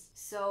Sells.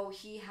 So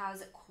he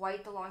has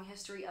quite the long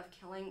history of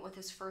killing, with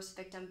his first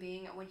victim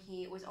being when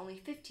he was only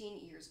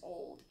 15 years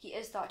old. He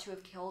is thought to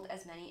have killed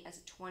as many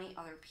as 20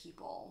 other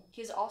people.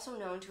 He is also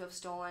known to have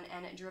stolen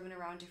and driven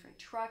around different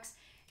trucks,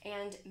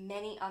 and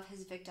many of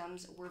his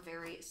victims were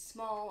very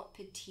small,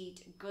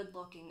 petite,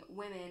 good-looking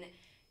women,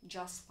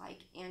 just like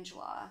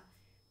Angela.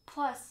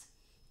 Plus,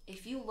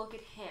 if you look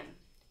at him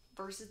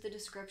versus the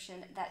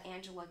description that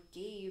Angela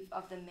gave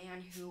of the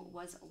man who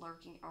was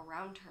lurking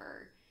around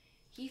her,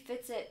 he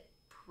fits it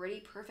pretty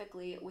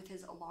perfectly with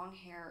his long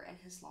hair and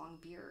his long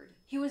beard.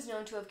 He was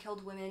known to have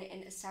killed women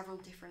in several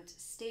different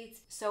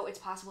states, so it's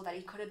possible that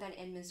he could have been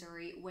in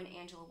Missouri when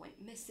Angela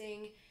went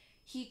missing.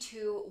 He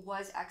too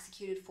was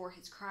executed for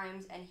his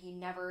crimes, and he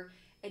never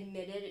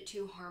admitted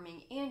to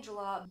harming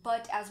Angela,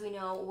 but as we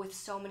know, with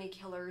so many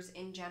killers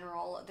in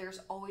general, there's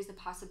always the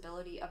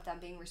possibility of them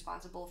being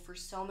responsible for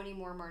so many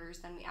more murders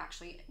than we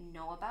actually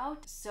know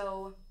about.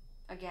 So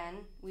again,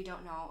 we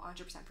don't know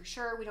 100% for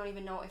sure. We don't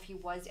even know if he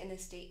was in the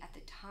state at the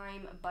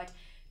time, but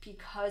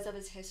because of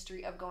his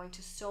history of going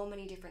to so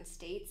many different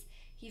states,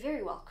 he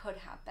very well could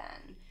have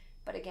been.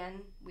 But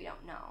again, we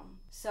don't know.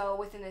 So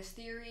within this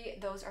theory,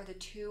 those are the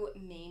two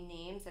main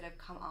names that have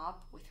come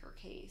up with her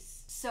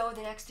case. So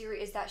the next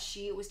theory is that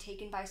she was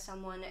taken by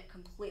someone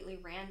completely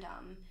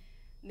random.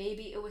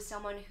 Maybe it was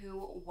someone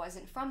who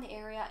wasn't from the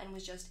area and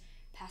was just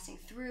passing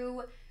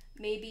through.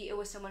 Maybe it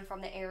was someone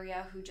from the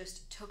area who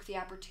just took the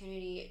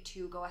opportunity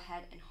to go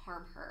ahead and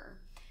harm her.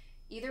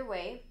 Either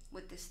way,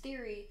 with this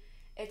theory,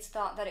 it's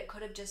thought that it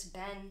could have just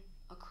been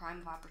a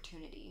crime of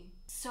opportunity.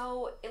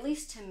 So, at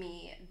least to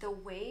me, the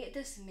way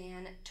this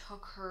man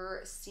took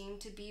her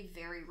seemed to be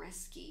very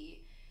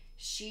risky.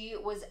 She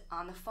was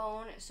on the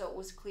phone, so it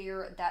was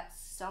clear that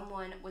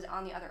someone was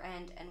on the other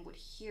end and would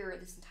hear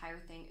this entire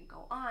thing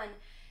go on.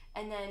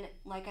 And then,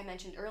 like I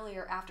mentioned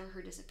earlier, after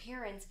her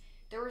disappearance,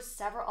 there were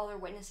several other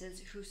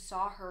witnesses who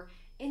saw her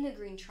in the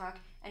green truck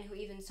and who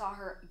even saw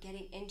her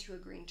getting into a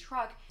green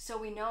truck. So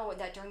we know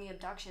that during the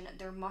abduction,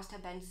 there must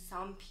have been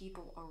some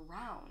people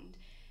around.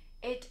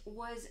 It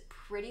was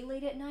pretty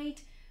late at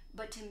night,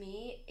 but to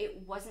me,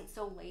 it wasn't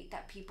so late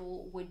that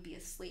people would be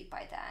asleep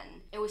by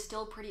then. It was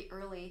still pretty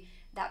early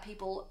that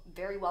people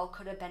very well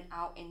could have been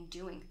out and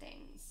doing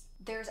things.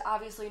 There's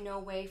obviously no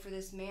way for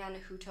this man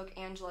who took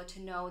Angela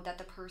to know that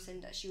the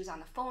person that she was on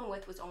the phone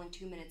with was only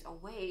 2 minutes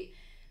away,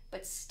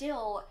 but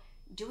still,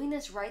 doing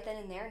this right then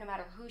and there, no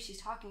matter who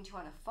she's talking to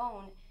on the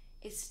phone,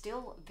 is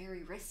still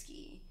very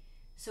risky.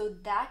 So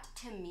that,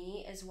 to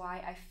me, is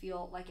why I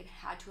feel like it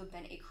had to have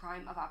been a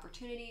crime of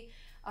opportunity,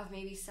 of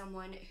maybe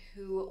someone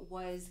who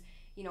was,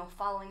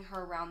 following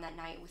her around that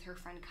night with her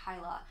friend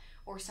Kyla,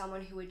 or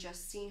someone who had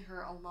just seen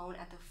her alone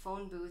at the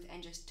phone booth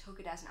and just took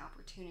it as an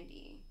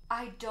opportunity.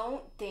 I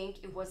don't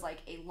think it was like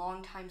a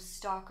longtime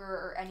stalker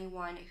or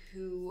anyone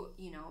who,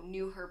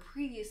 knew her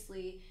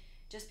previously,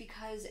 just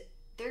because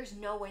there's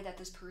no way that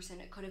this person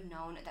could have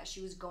known that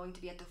she was going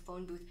to be at the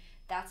phone booth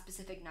that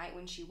specific night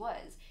when she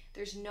was.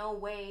 There's no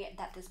way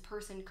that this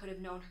person could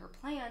have known her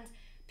plans,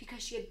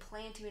 because she had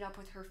planned to meet up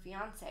with her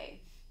fiance.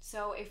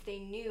 So if they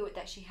knew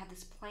that she had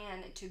this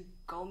plan to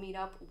go meet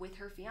up with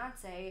her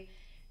fiance,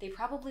 they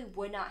probably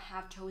would not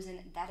have chosen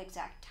that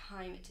exact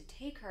time to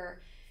take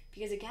her,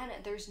 because again,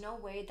 there's no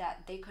way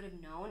that they could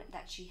have known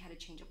that she had a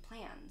change of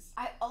plans.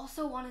 I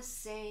also want to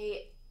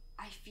say,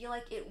 I feel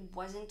like it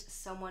wasn't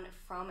someone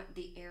from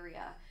the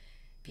area,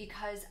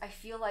 because I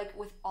feel like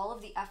with all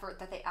of the effort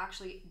that they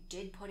actually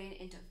did put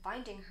into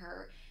finding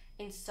her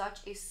in such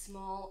a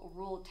small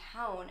rural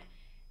town,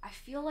 I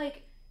feel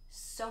like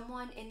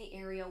someone in the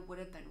area would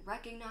have been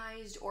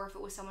recognized, or if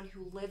it was someone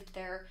who lived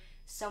there,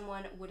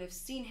 someone would have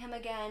seen him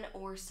again,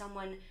 or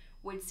someone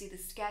would see the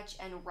sketch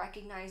and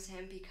recognize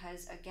him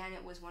because, again,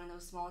 it was one of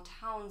those small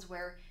towns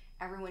where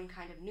everyone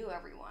kind of knew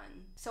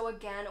everyone. So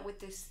again, with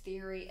this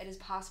theory, it is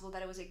possible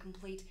that it was a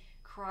complete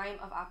crime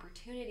of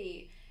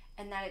opportunity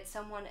and that it's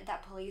someone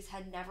that police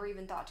had never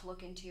even thought to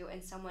look into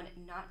and someone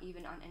not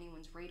even on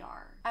anyone's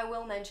radar. I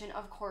will mention,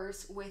 of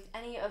course, with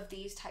any of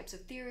these types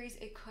of theories,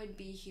 it could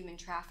be human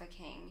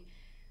trafficking.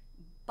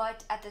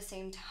 But at the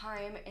same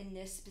time, in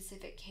this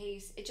specific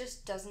case, it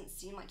just doesn't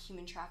seem like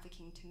human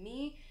trafficking to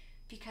me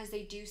because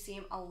they do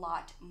seem a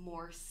lot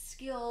more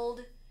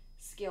skilled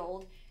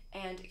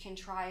and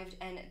contrived,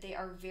 and they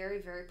are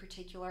very, very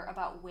particular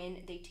about when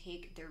they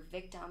take their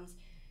victims.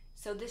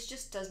 So this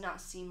just does not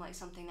seem like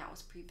something that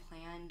was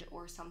pre-planned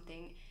or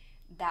something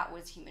that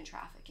was human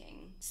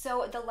trafficking.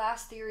 So the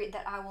last theory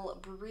that I will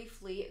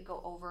briefly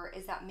go over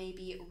is that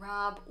maybe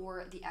Rob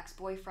or the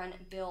ex-boyfriend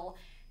Bill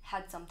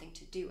had something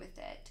to do with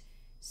it.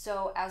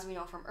 So as we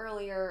know from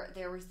earlier,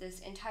 there was this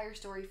entire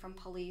story from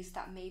police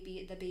that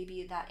maybe the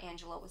baby that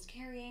Angela was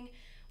carrying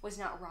was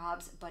not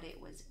Rob's, but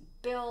it was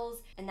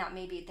Bill's, and that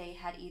maybe they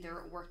had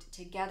either worked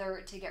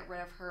together to get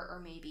rid of her, or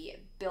maybe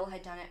Bill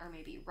had done it, or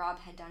maybe Rob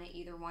had done it.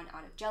 Either one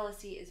out of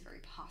jealousy is very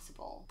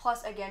possible.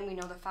 Plus, again, we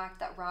know the fact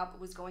that Rob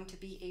was going to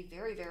be a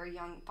very, very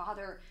young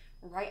father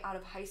right out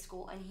of high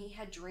school, and he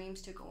had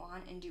dreams to go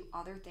on and do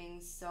other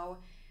things, so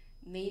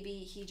maybe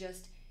he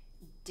just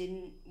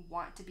didn't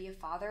want to be a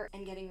father,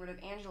 and getting rid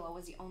of Angela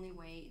was the only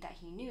way that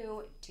he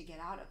knew to get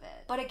out of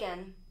it. But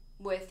again,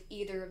 with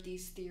either of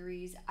these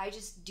theories, I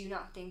just do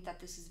not think that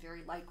this is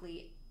very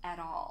likely at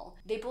all.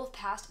 They both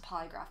passed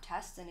polygraph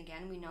tests, and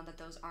again, we know that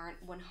those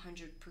aren't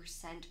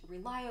 100%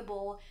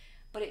 reliable,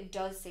 but it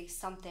does say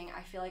something.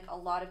 I feel like a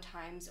lot of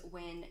times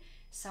when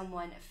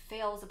someone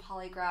fails a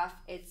polygraph,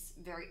 it's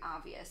very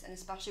obvious, and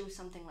especially with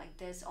something like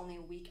this, only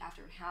a week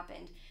after it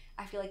happened,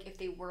 I feel like if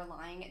they were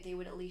lying, they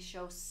would at least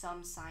show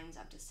some signs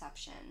of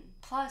deception.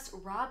 Plus,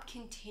 Rob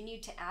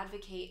continued to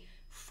advocate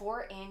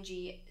for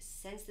Angie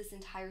since this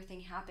entire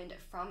thing happened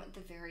from the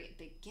very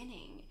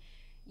beginning.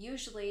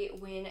 Usually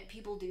when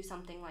people do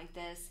something like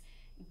this,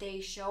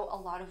 they show a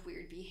lot of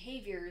weird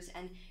behaviors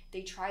and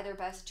they try their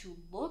best to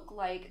look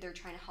like they're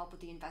trying to help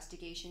with the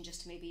investigation,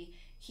 just to maybe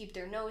keep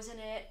their nose in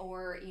it,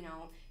 or, you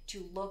know,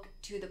 to look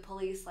to the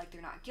police like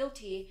they're not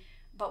guilty.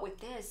 But with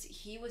this,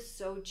 he was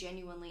so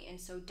genuinely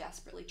and so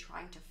desperately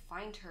trying to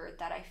find her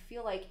that I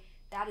feel like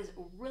that is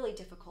really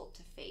difficult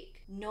to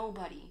fake.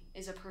 Nobody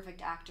is a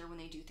perfect actor when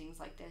they do things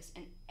like this,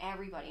 and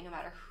everybody, no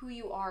matter who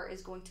you are,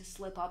 is going to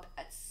slip up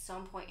at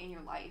some point in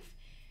your life,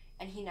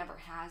 and he never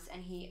has.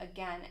 And he,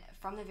 again,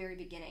 from the very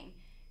beginning,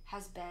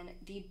 has been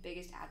the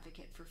biggest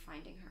advocate for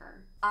finding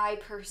her. I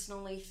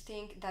personally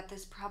think that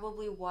this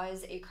probably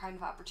was a crime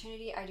of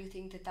opportunity. I do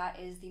think that that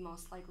is the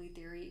most likely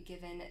theory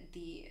given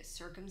the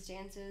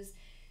circumstances.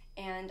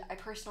 And I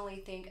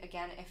personally think,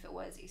 again, if it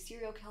was a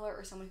serial killer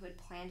or someone who had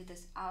planned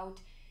this out,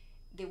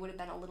 they would have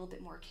been a little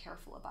bit more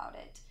careful about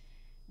it.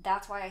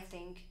 That's why I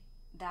think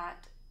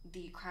that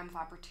the crime of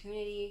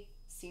opportunity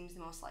seems the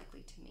most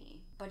likely to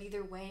me. But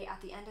either way, at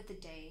the end of the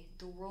day,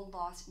 the world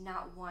lost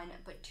not one,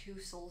 but two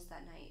souls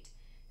that night.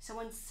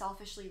 Someone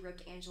selfishly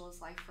ripped Angela's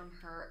life from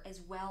her,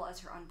 as well as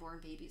her unborn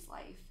baby's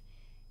life.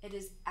 It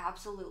is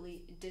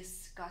absolutely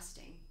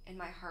disgusting, and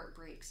my heart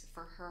breaks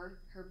for her,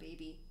 her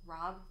baby,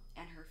 Rob,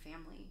 and her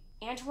family.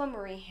 Angela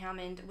Marie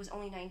Hammond was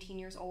only 19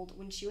 years old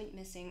when she went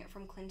missing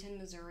from Clinton,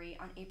 Missouri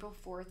on April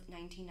 4th,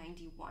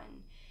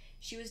 1991.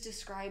 She was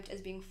described as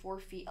being 4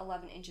 feet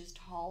 11 inches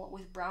tall,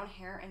 with brown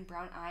hair and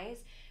brown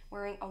eyes,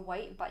 wearing a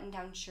white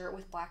button-down shirt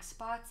with black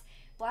spots,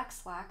 black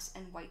slacks,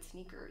 and white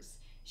sneakers.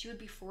 She would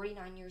be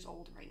 49 years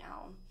old right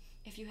now.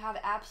 If you have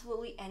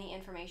absolutely any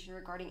information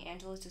regarding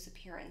Angela's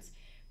disappearance,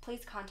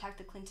 please contact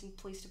the Clinton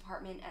Police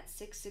Department at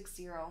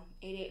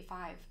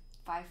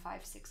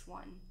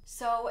 660-885-5561.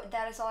 So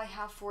that is all I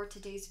have for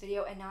today's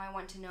video, and now I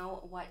want to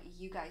know what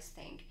you guys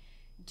think.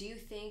 Do you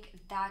think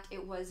that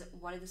it was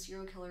one of the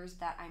serial killers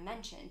that I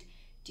mentioned?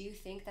 Do you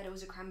think that it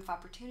was a crime of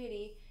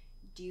opportunity?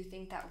 Do you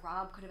think that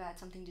Rob could have had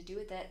something to do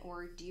with it?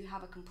 Or do you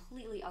have a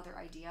completely other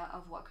idea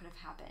of what could have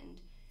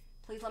happened?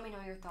 Please let me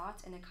know your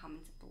thoughts in the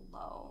comments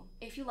below.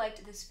 If you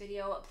liked this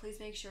video, please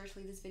make sure to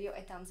leave this video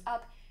a thumbs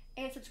up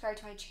and subscribe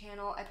to my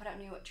channel. I put out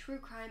new true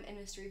crime and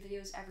mystery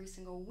videos every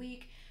single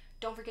week.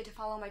 Don't forget to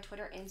follow my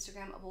Twitter and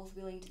Instagram, both will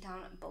be linked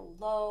down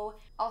below.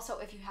 Also,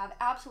 if you have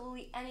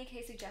absolutely any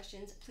case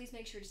suggestions, please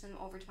make sure to send them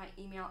over to my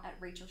email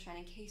at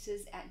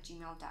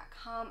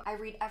RachelShannonCases@gmail.com. I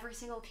read every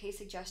single case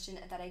suggestion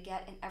that I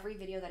get, and every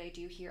video that I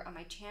do here on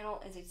my channel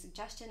is a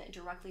suggestion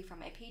directly from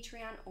my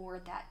Patreon or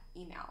that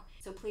email.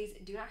 So please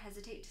do not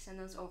hesitate to send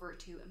those over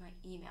to my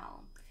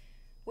email.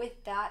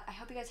 With that, I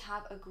hope you guys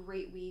have a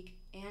great week,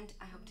 and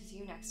I hope to see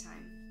you next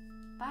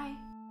time.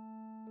 Bye!